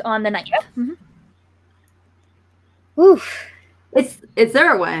 correct, on the 9th. Yep. Mm-hmm. Oof. It's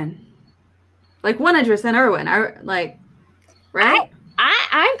Erwin. 100% Erwin. Right?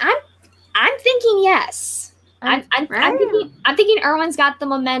 I'm thinking yes. I'm thinking Erwin's got the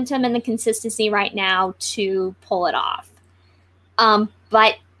momentum and the consistency right now to pull it off.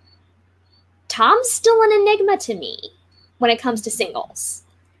 But Tom's still an enigma to me when it comes to singles.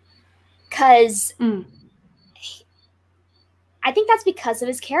 Because I think that's because of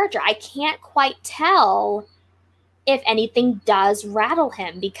his character. I can't quite tell if anything does rattle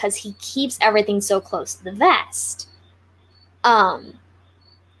him because he keeps everything so close to the vest.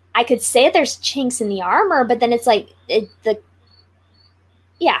 I could say there's chinks in the armor, but then it's I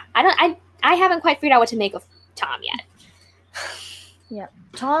haven't quite figured out what to make of Tom yet. Yeah,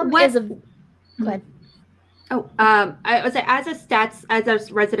 Tom is a. Go ahead. Oh, I would say as a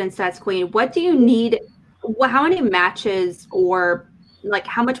resident stats queen, what do you need? How many matches or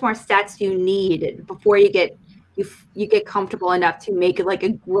how much more stats do you need before you get comfortable enough to make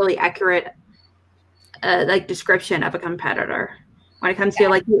a really accurate description of a competitor when it comes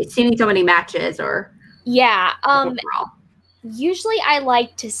to seeing so many matches or overall? Usually I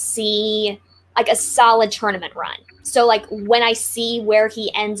like to see a solid tournament run. So when I see where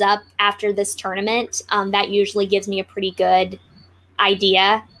he ends up after this tournament, that usually gives me a pretty good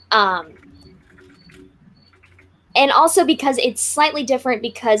idea. And also because it's slightly different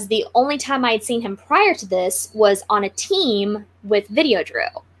because the only time I had seen him prior to this was on a team with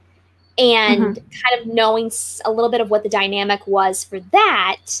Videodrew. And kind of knowing a little bit of what the dynamic was for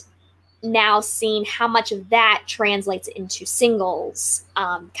that, now seeing how much of that translates into singles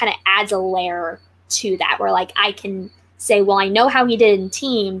kind of adds a layer to that where I can say, well, I know how he did in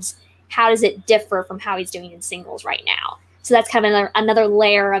teams. How does it differ from how he's doing in singles right now? So that's kind of another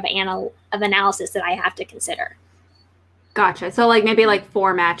layer of analysis that I have to consider. Gotcha. So maybe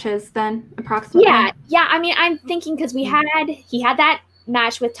 4 matches then approximately? Yeah. I mean, I'm thinking because he had that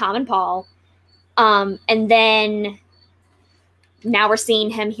match with Tom and Paul. And then now we're seeing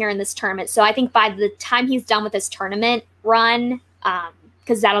him here in this tournament. So I think by the time he's done with this tournament run,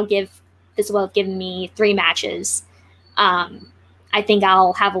 because this will have given me 3 matches, I think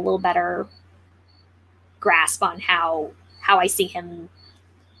I'll have a little better grasp on how I see him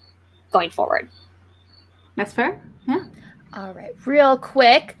going forward. That's fair. Yeah. All right. Real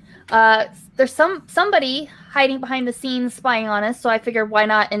quick. There's somebody hiding behind the scenes spying on us, so I figured why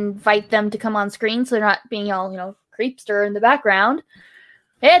not invite them to come on screen so they're not being all, creepster in the background.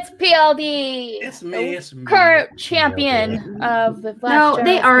 It's PLD. It's me. Current champion of the last. No,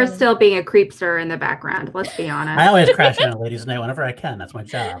 they are still being a creepster in the background. Let's be honest. I always crash in a ladies' night whenever I can. That's my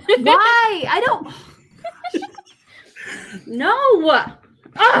job. Why? I don't. No.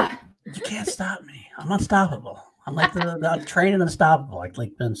 You can't stop me. I'm unstoppable. I'm like the train and unstoppable, like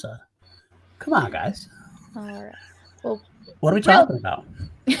Ben said. Come on, guys. All right. Well, what are we talking about?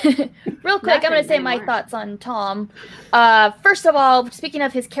 Real quick, I'm going to say my thoughts on Tom. First of all, speaking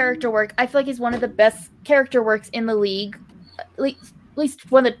of his character work, I feel like he's one of the best character works in the league. At least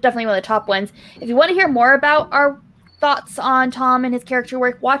definitely one of the top ones. If you want to hear more about our thoughts on Tom and his character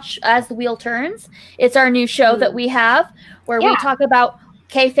work, watch As the Wheel Turns. It's our new show that we have where we talk about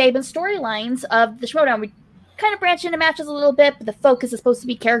kayfabe and storylines of the Schmoedown. We kind of branch into matches a little bit, but the focus is supposed to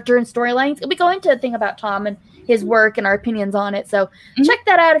be character and storylines. We go into a thing about Tom and his work and our opinions on it. So check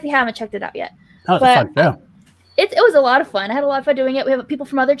that out if you haven't checked it out yet. Oh, it's a fun show. it was a lot of fun. I had a lot of fun doing it. We have people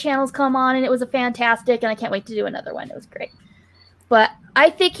from other channels come on, and it was a fantastic, and I can't wait to do another one. It was great. But I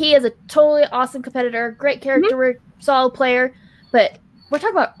think he is a totally awesome competitor, great character, solid player. But we're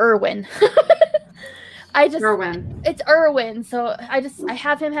talking about Erwin. Erwin. It's Erwin, so I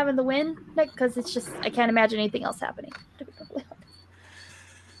have him having the win because it's just I can't imagine anything else happening. To be completely honest.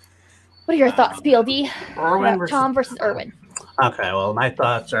 What are your thoughts, PLD? Erwin Tom versus Erwin. Okay, well, my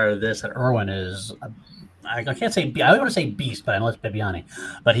thoughts are this: that Erwin is. I can't say I want to say beast, but I know it's Bibiani.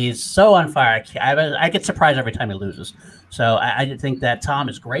 But he's so on fire. I get surprised every time he loses. So I think that Tom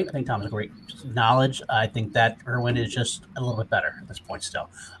is great. I think Tom has great knowledge. I think that Erwin is just a little bit better at this point still.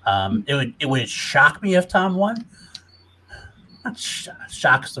 It would shock me if Tom won. Not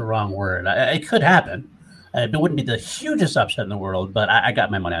shock's the wrong word. It could happen. It wouldn't be the hugest upset in the world, but I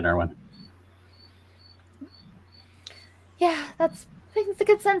got my money on Erwin. Yeah, I think it's a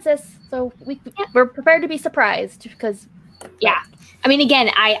consensus. So we're prepared to be surprised because yeah. I mean, again,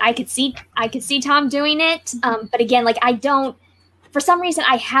 I could see Tom doing it, but again, like for some reason,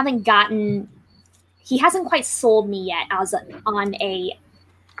 I haven't gotten. He hasn't quite sold me yet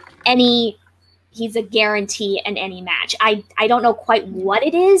he's a guarantee in any match. I don't know quite what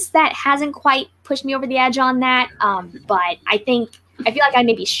it is that hasn't quite pushed me over the edge on that, but I feel like I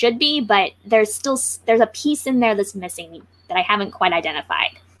maybe should be, but there's a piece in there that's missing that I haven't quite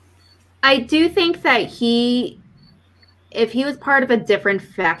identified. I do think that if he was part of a different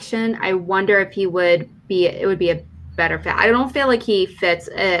faction, I wonder if it would be a better fit. I don't feel like he fits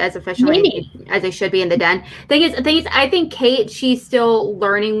as efficiently as he should be in the den. Thing is, I think Kate, she's still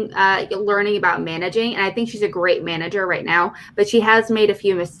learning about managing, and I think she's a great manager right now, but she has made a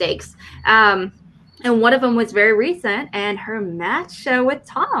few mistakes. And one of them was very recent, and her match with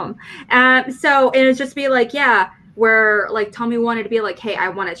Tom. So it was just be like, where like Tommy wanted to be like, hey, I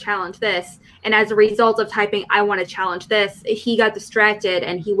want to challenge this. And as a result of typing, I want to challenge this, he got distracted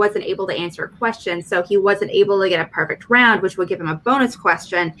and he wasn't able to answer a question. So he wasn't able to get a perfect round, which would give him a bonus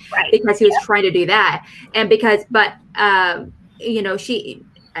question because he was trying to do that. And maybe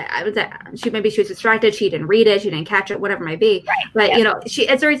she was distracted. She didn't read it. She didn't catch it, whatever it might be. Right. But, she,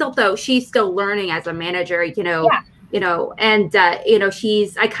 as a result though, she's still learning as a manager, I kind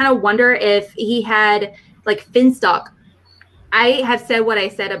of wonder if he had like Finstock. I have said what I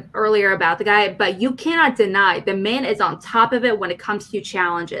said earlier about the guy, but you cannot deny the man is on top of it when it comes to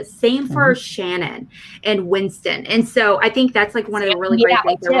challenges. Same for Shannon and Winston. And so I think that's like one of the really great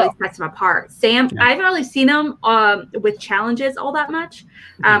things that really sets him apart. Sam, I haven't really seen him with challenges all that much.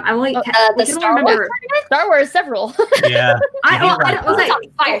 I only the Star Wars several. Yeah.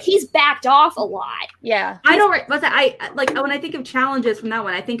 He's backed off a lot. Yeah. When I think of challenges from that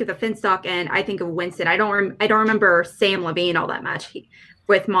one, I think of the Finstock and I think of Winston. I don't remember Sam Levine all that much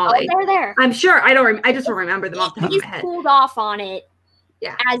with Molly. Oh, they're there. I'm sure. I just don't remember them off the top of my head. He's cooled off on it.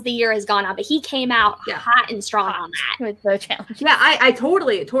 Yeah. As the year has gone on, but he came out hot and strong on that with the challenge. Yeah, I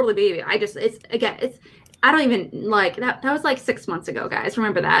totally believe it. I don't even like that. That was like 6 months ago, guys.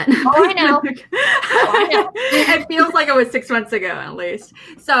 Remember that? Oh, I know. It feels like it was 6 months ago at least.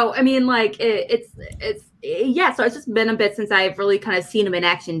 So, I mean, like so it's just been a bit since I've really kind of seen him in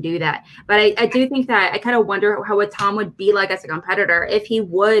action do that. But I do think that I kind of wonder what Tom would be like as a competitor if he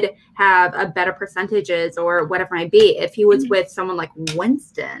would have a better percentages or whatever it might be if he was with someone like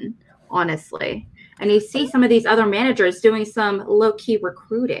Winston, honestly. And you see some of these other managers doing some low-key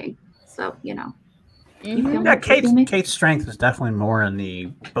recruiting. So, Yeah, Kate's strength is definitely more in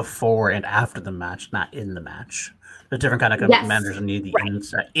the before and after the match, not in the match. There's different kind of managers that need the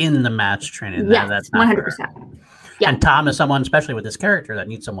in the match training. Yes, that's not 100%. Yeah. And Tom is someone, especially with this character, that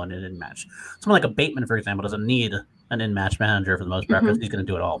needs someone in match. Someone like a Bateman, for example, doesn't need an in-match manager for the most part because he's going to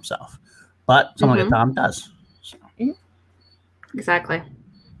do it all himself. But someone like Tom does. So. Exactly.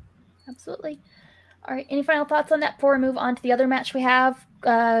 Absolutely. All right. Any final thoughts on that before we move on to the other match we have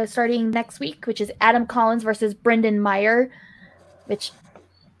starting next week, which is Adam Collins versus Brendan Meyer, which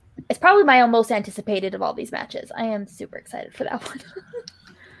is probably my most anticipated of all these matches. I am super excited for that one.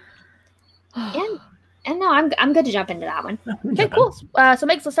 And no, I'm good to jump into that one. Okay, cool. So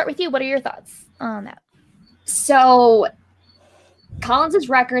Megs, let's start with you. What are your thoughts on that? So Collins'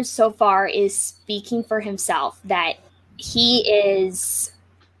 record so far is speaking for himself that he is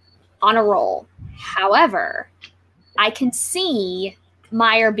on a roll. However, I can see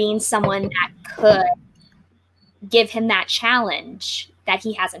Meyer being someone that could give him that challenge that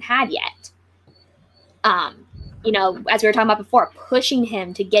he hasn't had yet. As we were talking about before, pushing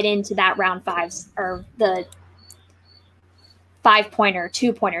him to get into that round fives or the 5-pointer,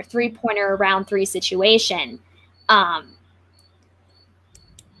 2-pointer, 3-pointer, round 3 situation. I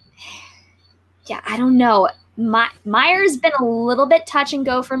don't know. Myers been a little bit touch and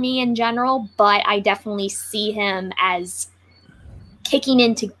go for me in general, but I definitely see him as kicking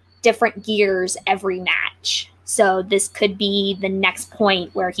into different gears every match. So this could be the next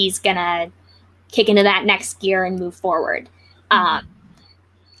point where he's gonna kick into that next gear and move forward.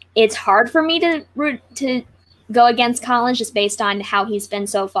 It's hard for me to go against Collins just based on how he's been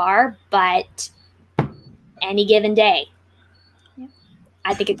so far, but any given day,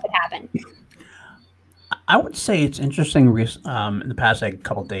 I think it could happen. I would say it's interesting. In the past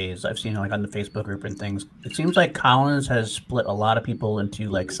couple days, I've seen on the Facebook group and things. It seems like Collins has split a lot of people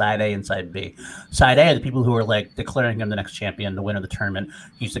into side A and side B. Side A are the people who are declaring him the next champion, the winner of the tournament.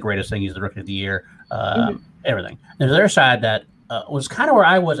 He's the greatest thing. He's the rookie of the year. Everything. There's the other side that was kind of where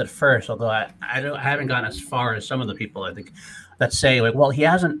I was at first, although I haven't gone as far as some of the people I think that say well, he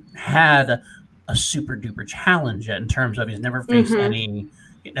hasn't had a super duper challenge yet in terms of he's never faced any.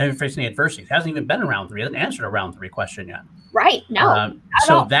 Never faced any adversity. He hasn't even been in round 3. He hasn't answered a round 3 question yet. Right. No.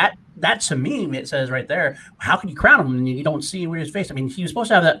 So that to me, it says right there, how can you crown him when you don't see where he's faced? I mean, he was supposed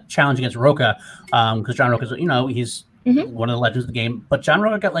to have that challenge against Roca because John Roca's, he's one of the legends of the game. But John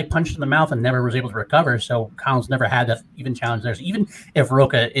Roca got punched in the mouth and never was able to recover. So Collins never had that even challenge there. So even if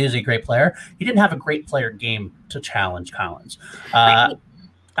Roca is a great player, he didn't have a great player game to challenge Collins.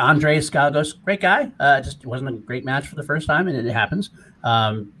 Andres Galgos, great guy. Just wasn't a great match for the first time, and it happens.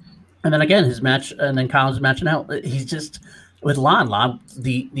 And then again, his match, and then Collins matching out. He's just with Lon.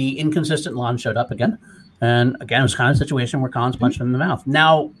 The inconsistent Lon showed up again, and again, it was kind of a situation where Collins punched him in the mouth.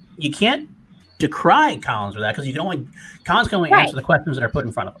 Now you can't decry Collins for that because Collins can only answer the questions that are put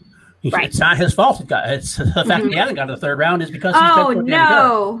in front of him. It's not his fault. It's the fact that he hasn't got to the third round is because he's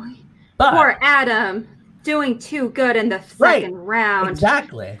poor Adam. Doing too good in the second round.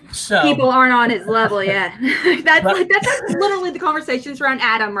 Exactly. So people aren't on his level yet. that's literally the conversations around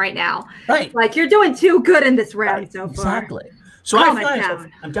Adam right now. Right. You're doing too good in this round so far. Exactly. So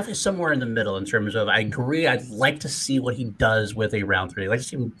I'm definitely somewhere in the middle in terms of I agree. I'd like to see what he does with a round 3. I'd like to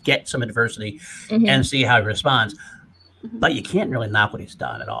see him get some adversity and see how he responds. But you can't really knock what he's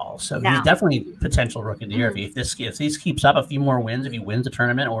done at all. So he's definitely potential rookie of the year. If this keeps up a few more wins, if he wins the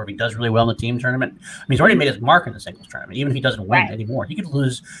tournament, or if he does really well in the team tournament, he's already made his mark in the singles tournament. Even if he doesn't win anymore, he could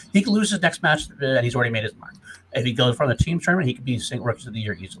lose. He could lose his next match, and he's already made his mark. If he goes from the team tournament, he could be rookie of the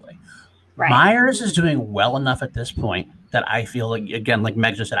year easily. Right. Myers is doing well enough at this point that I feel again, like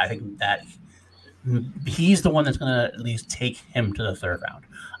Meg just said, I think that he's the one that's going to at least take him to the third round.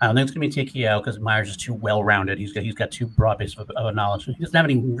 I don't think it's going to be TKO because Myers is too well-rounded. He's got too broad base of a knowledge. He doesn't have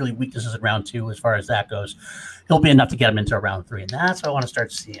any really weaknesses in round 2 as far as that goes. He'll be enough to get him into a round 3, and that's what I want to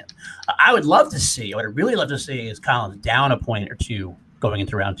start seeing. I would love to see, what I'd really love to see is Collins down a point or 2 going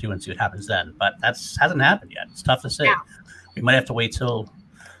into round 2 and see what happens then. But that hasn't happened yet. It's tough to say. Yeah. We might have to wait till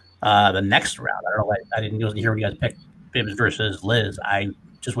the next round. I don't know. I didn't hear when you guys picked Bibbs versus Liz. I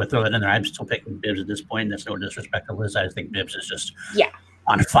just would throw that in there. I'm still picking Bibbs at this point. That's no disrespect to Liz. I just think Bibbs is just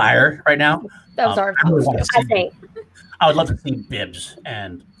on fire right now. That was our I would love to see Bibbs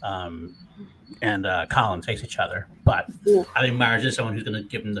and Collins face each other, but I think Myers is someone who's going to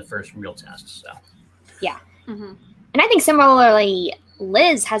give him the first real test. So and I think similarly,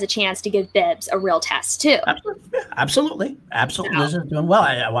 Liz has a chance to give Bibbs a real test too. Absolutely. Liz is doing well.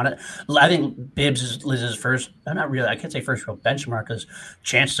 I think Bibbs is Liz's first. I can't say first real benchmark because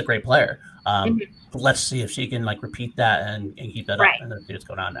Chance is a great player. Let's see if she can repeat that and keep that up and see what's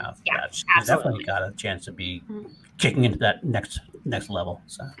going on now. Yeah, she's definitely got a chance to be kicking into that next level.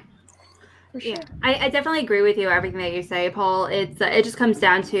 So. Sure. Yeah, I definitely agree with you everything that you say, Paul. It just comes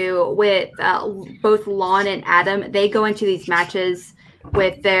down to with both Lon and Adam. They go into these matches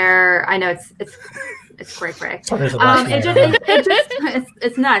with their. I know it's great. It's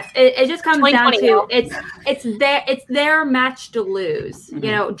nuts. It just comes down to it's their match to lose.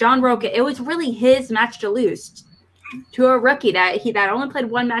 John Roca. It was really his match to lose to a rookie that only played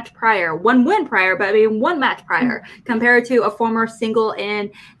one win prior, but one match prior compared to a former single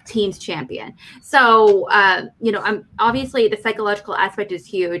and teams champion. So, I'm obviously the psychological aspect is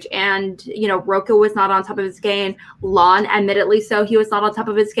huge. And, Roca was not on top of his game. Lon, admittedly so, he was not on top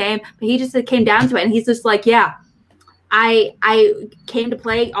of his game, but he just came down to it. And he's just like, I came to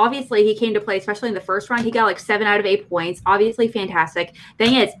play. Obviously, he came to play, especially in the first round. He got 7 out of 8 points. Obviously, fantastic.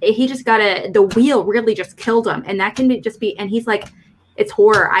 Thing is, he just got the wheel really just killed him, and that can be. And he's like, it's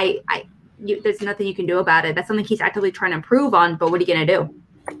horror. There's nothing you can do about it. That's something he's actively trying to improve on. But what are you gonna do?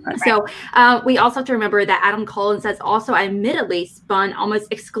 Right. So we also have to remember that Adam Collins has also admittedly spun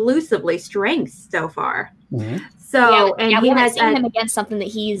almost exclusively strengths so far. Mm-hmm. So he has seen him against something that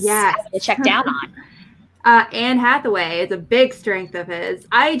he's had to check down on. Anne Hathaway is a big strength of his.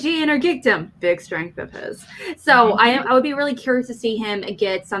 IG Inner Geekdom, big strength of his. So I would be really curious to see him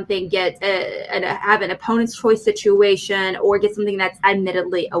have an opponent's choice situation or get something that's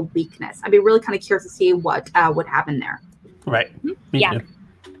admittedly a weakness. I'd be really kind of curious to see what would happen there. Right. Me too.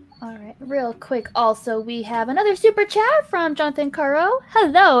 All right, real quick. Also, we have another super chat from Jonathan Caro.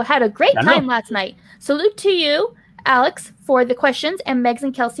 Hello, had a great time last night. Salute to you, Alex, for the questions, and Megs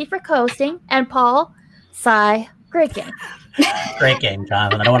and Kelsey for co-hosting, and Paul. Sigh. Great game. Great game,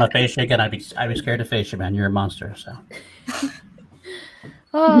 Jonathan. I don't want to face you again. I'd be scared to face you, man. You're a monster. So.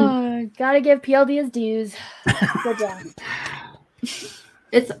 Gotta give PLD his dues. Good job.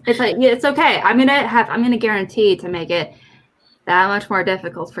 It's okay. I'm gonna guarantee to make it that much more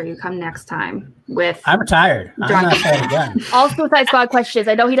difficult for you come next time. I'm retired. I'm not playing again. All Suicide Squad questions.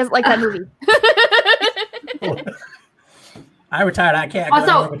 I know he doesn't like that movie. I retired. I can't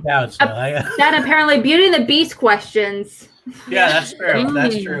also, go down. So that apparently Beauty and the Beast questions. Yeah, that's true.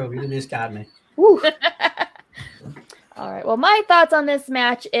 That's true. Beauty and the Beast got me. All right. Well, my thoughts on this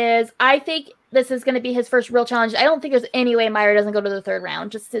match is I think this is going to be his first real challenge. I don't think there's any way Meyer doesn't go to the third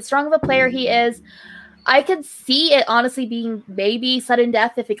round. Just as strong of a player he is. I could see it honestly being maybe sudden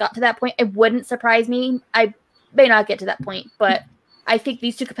death if it got to that point. It wouldn't surprise me. I may not get to that point, but I think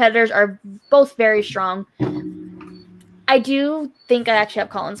these two competitors are both very strong. I do think I actually have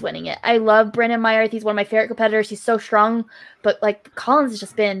Collins winning it. I love Brendan Meyer. He's one of my favorite competitors. He's so strong, but like Collins has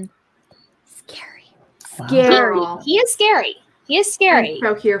just been scary. Wow. He is scary. He is scary. I'm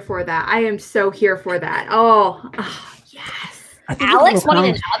so here for that. I am so here for that. Oh yes. Alex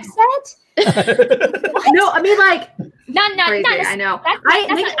wanted an upset? No, I mean like not I know.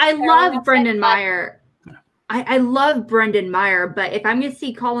 I love Brendan Meyer. I love Brendan Meyer, but if I'm gonna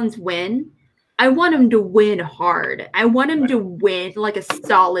see Collins win, I want him to win hard. I want him to win like a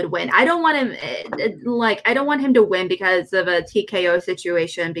solid win. I don't want him to win because of a TKO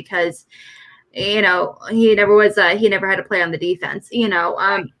situation because he never had to play on the defense,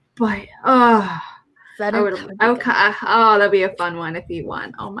 but that'd be a fun one if he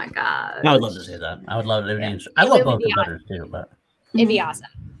won. Oh my god. I would love to see that. I would love it. I love both competitors too, but it'd be awesome.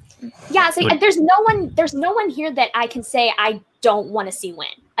 Yeah, so there's no one here that I can say I don't want to see win.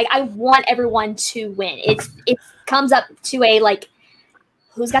 Like I want everyone to win. It comes up to a like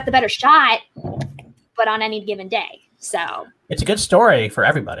who's got the better shot, but on any given day. So it's a good story for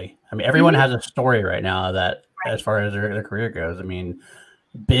everybody. I mean, everyone has a story right now that as far as their career goes. I mean,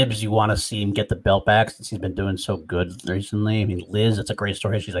 Bibbs, you want to see him get the belt back since he's been doing so good recently. I mean, Liz, it's a great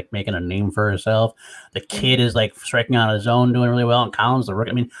story. She's like making a name for herself. The kid is like striking on his own, doing really well. And Collins, the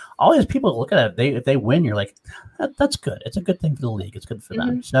rookie. I mean, all these people look at it. If they win, you're like, that's good. It's a good thing for the league. It's good for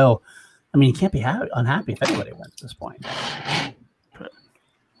them. So, I mean, you can't be unhappy if anybody wins at this point. But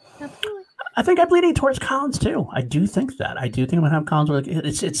I think I'm leaning towards Collins too. I do think that. I do think I'm gonna have Collins.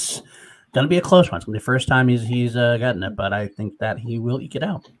 It's going to be a close one. It's going to be the first time he's gotten it, but I think that he will eke it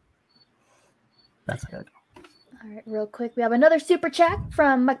out. That's how I go. All right, real quick. We have another super chat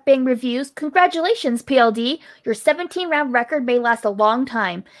from Mukbang Reviews. Congratulations, PLD. Your 17-round record may last a long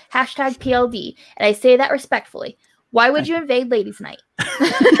time. Hashtag PLD. And I say that respectfully. Why would you invade Ladies' Night?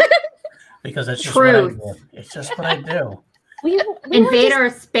 Because it's just what I do. It's just what I do. We invade our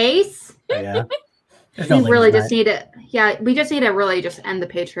space? Yeah. We really just need to, we just need to really just end the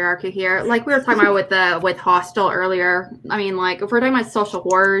patriarchy here. Like we were talking about with Hostel earlier. I mean, like if we're talking about social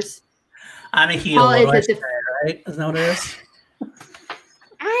horrors, I'm a heel. Right? Isn't that what it is?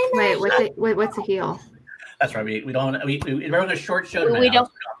 What's a heel? That's right. We don't. We're a short show tonight. We don't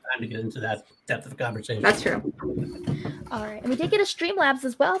have time to get into that depth of conversation. That's true. All right, and we did get a Streamlabs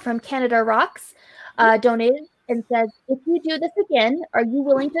as well from Canada Rocks, donated and says, "If you do this again, are you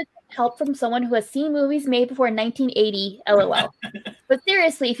willing to help from someone who has seen movies made before 1980? LOL. But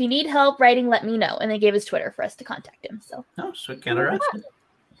seriously, if you need help writing, let me know." And they gave his Twitter for us to contact him. So. Oh, so Canada Rocks.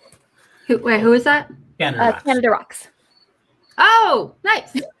 Who is that? Canada Rocks. Oh,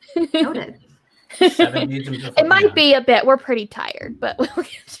 nice. Noted. It might be a bit. We're pretty tired, but we'll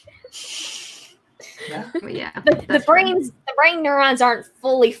get the brain neurons aren't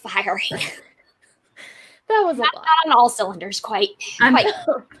fully firing. That was not on all cylinders quite. I'm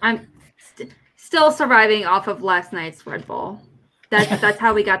still surviving off of last night's Red Bull. That's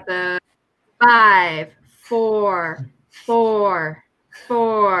how we got the 5, 4, 4,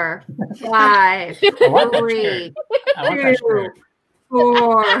 4, 5, 3, 2,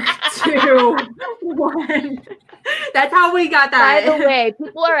 4, 2, 1. That's how we got that. By the way,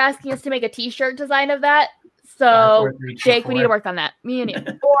 people are asking us to make a T-shirt design of that. So, 5, 4, 3, 2, Jake, 4. We need to work on that. Me and you.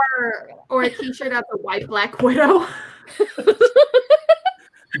 Or a T-shirt of the White Black Widow.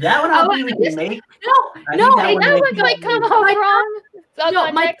 That one I'll be make. No, that would like come off wrong.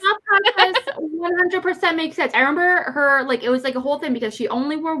 No, my thought process 100% makes sense. I remember her like it was like a whole thing because she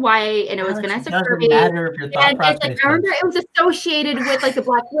only wore white and it was Vanessa Kirby. And it's like I remember it was associated with like the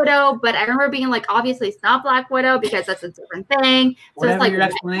Black Widow, but I remember being like, obviously it's not Black Widow because that's a different thing. So Whatever it's like your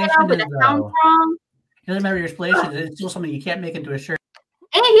explanation but that sounds wrong. It doesn't matter your explanation. It's still something you can't make into a shirt.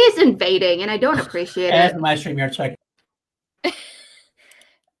 And he's invading, and I don't appreciate it. And my StreamYard check.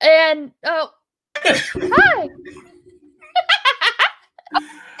 And hi.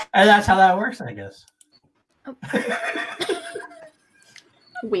 And that's how that works, I guess.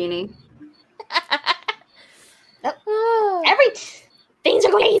 Weenie. Things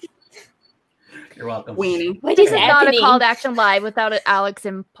are going. You're welcome. Weenie. This is not a call to action live without an Alex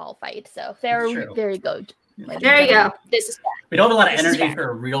and Paul fight. So there you go. There you go. This is. We don't have a lot of energy for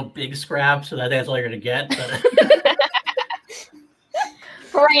a real big scrap, so that's all you're gonna get. But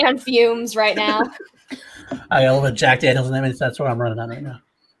pouring on fumes right now. I got a little bit of Jack Daniels in them, that's what I'm running on right now.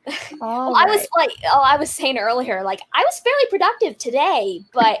 I was saying earlier, like I was fairly productive today,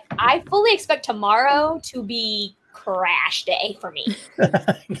 but I fully expect tomorrow to be crash day for me.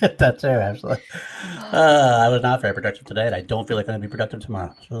 I get that too, actually. I was not very productive today, and I don't feel like I'm going to be productive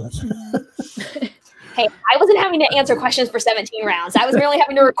tomorrow. So that's Hey, I wasn't having to answer questions for 17 rounds. I was merely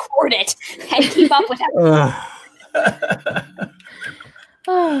having to record it and keep up with everything.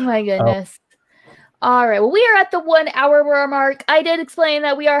 Oh my goodness. All right. Well, we are at the 1 hour mark. I did explain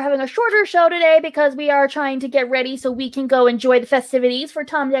that we are having a shorter show today because we are trying to get ready so we can go enjoy the festivities for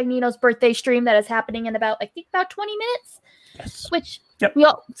Tom Dagnino's birthday stream that is happening in about 20 minutes. Yes.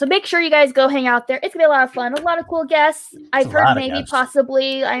 So make sure you guys go hang out there. It's gonna be a lot of fun. A lot of cool guests. I've heard maybe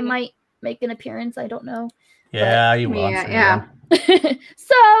possibly I might make an appearance. I don't know. Yeah, you will. Yeah.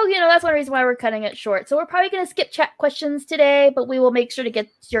 So, that's one reason why we're cutting it short. So we're probably going to skip chat questions today, but we will make sure to get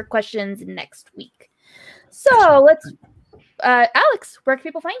your questions next week. So let's, Alex, where can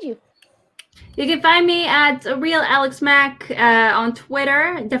people find you? You can find me at Real Alex Mack on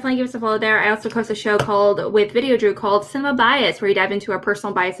Twitter. Definitely give us a follow there. I also host a show with Video Drew called Cinema Bias, where we dive into our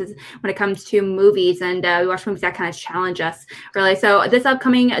personal biases when it comes to movies, and we watch movies that kind of challenge us, really. So this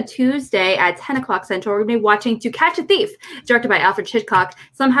upcoming Tuesday at 10 o'clock Central, we're going to be watching To Catch a Thief, directed by Alfred Hitchcock.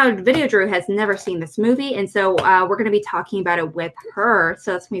 Somehow Video Drew has never seen this movie, and so we're going to be talking about it with her.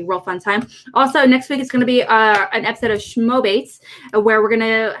 So it's going to be a real fun time. Also, next week it's going to be an episode of Schmobates, where we're going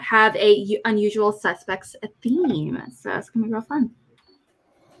to have a unusual suspects theme. So it's gonna be real fun.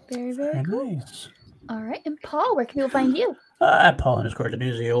 Very, very cool. Nice. All right. And Paul, where can people find you? At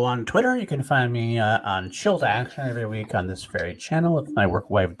Paul_Denuzio on Twitter. You can find me on Chilled Action every week on this very channel with my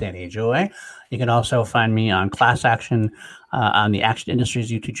work wife, Danny Joy. You can also find me on Class Action on the Action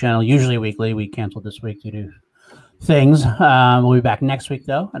Industries YouTube channel, usually weekly. We canceled this week due to things. We'll be back next week,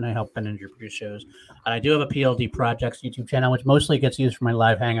 though, and I help Ben and your produce shows. And I do have a PLD Projects YouTube channel, which mostly gets used for my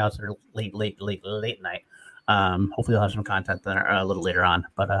live hangouts that are late night. Hopefully, I'll have some content there a little later on.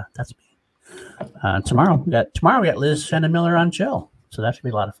 But that's me. Tomorrow we got Liz Shannon Miller on Chill, so that should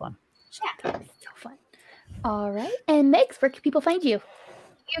be a lot of fun. Yeah, so fun. All right, and Megs, where can people find you?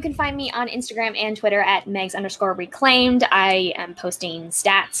 You can find me on Instagram and Twitter at Megs_reclaimed. I am posting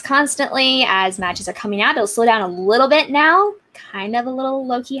stats constantly as matches are coming out. It'll slow down a little bit now. Kind of a little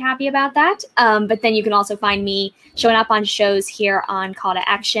low-key happy about that. But then you can also find me showing up on shows here on Call to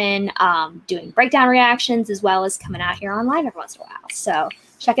Action, doing breakdown reactions, as well as coming out here on live every once in a while. So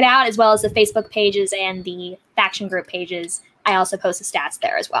check it out, as well as the Facebook pages and the faction group pages. I also post the stats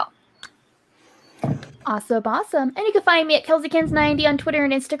there as well. Awesome. And you can find me at KelseyKins90 on Twitter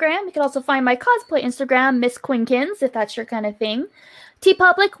and Instagram. You can also find my cosplay Instagram, Miss Quinkins, if that's your kind of thing.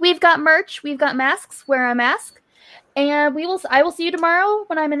 TeePublic, we've got merch, we've got masks, wear a mask. And I will see you tomorrow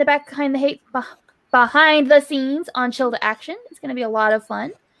when I'm in the back behind the scenes on Chill to Action. It's going to be a lot of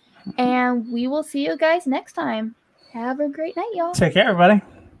fun. And we will see you guys next time. Have a great night, y'all. Take care, everybody.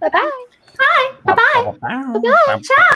 Bye-bye. Bye. Bye-bye. Bye-bye. Ciao.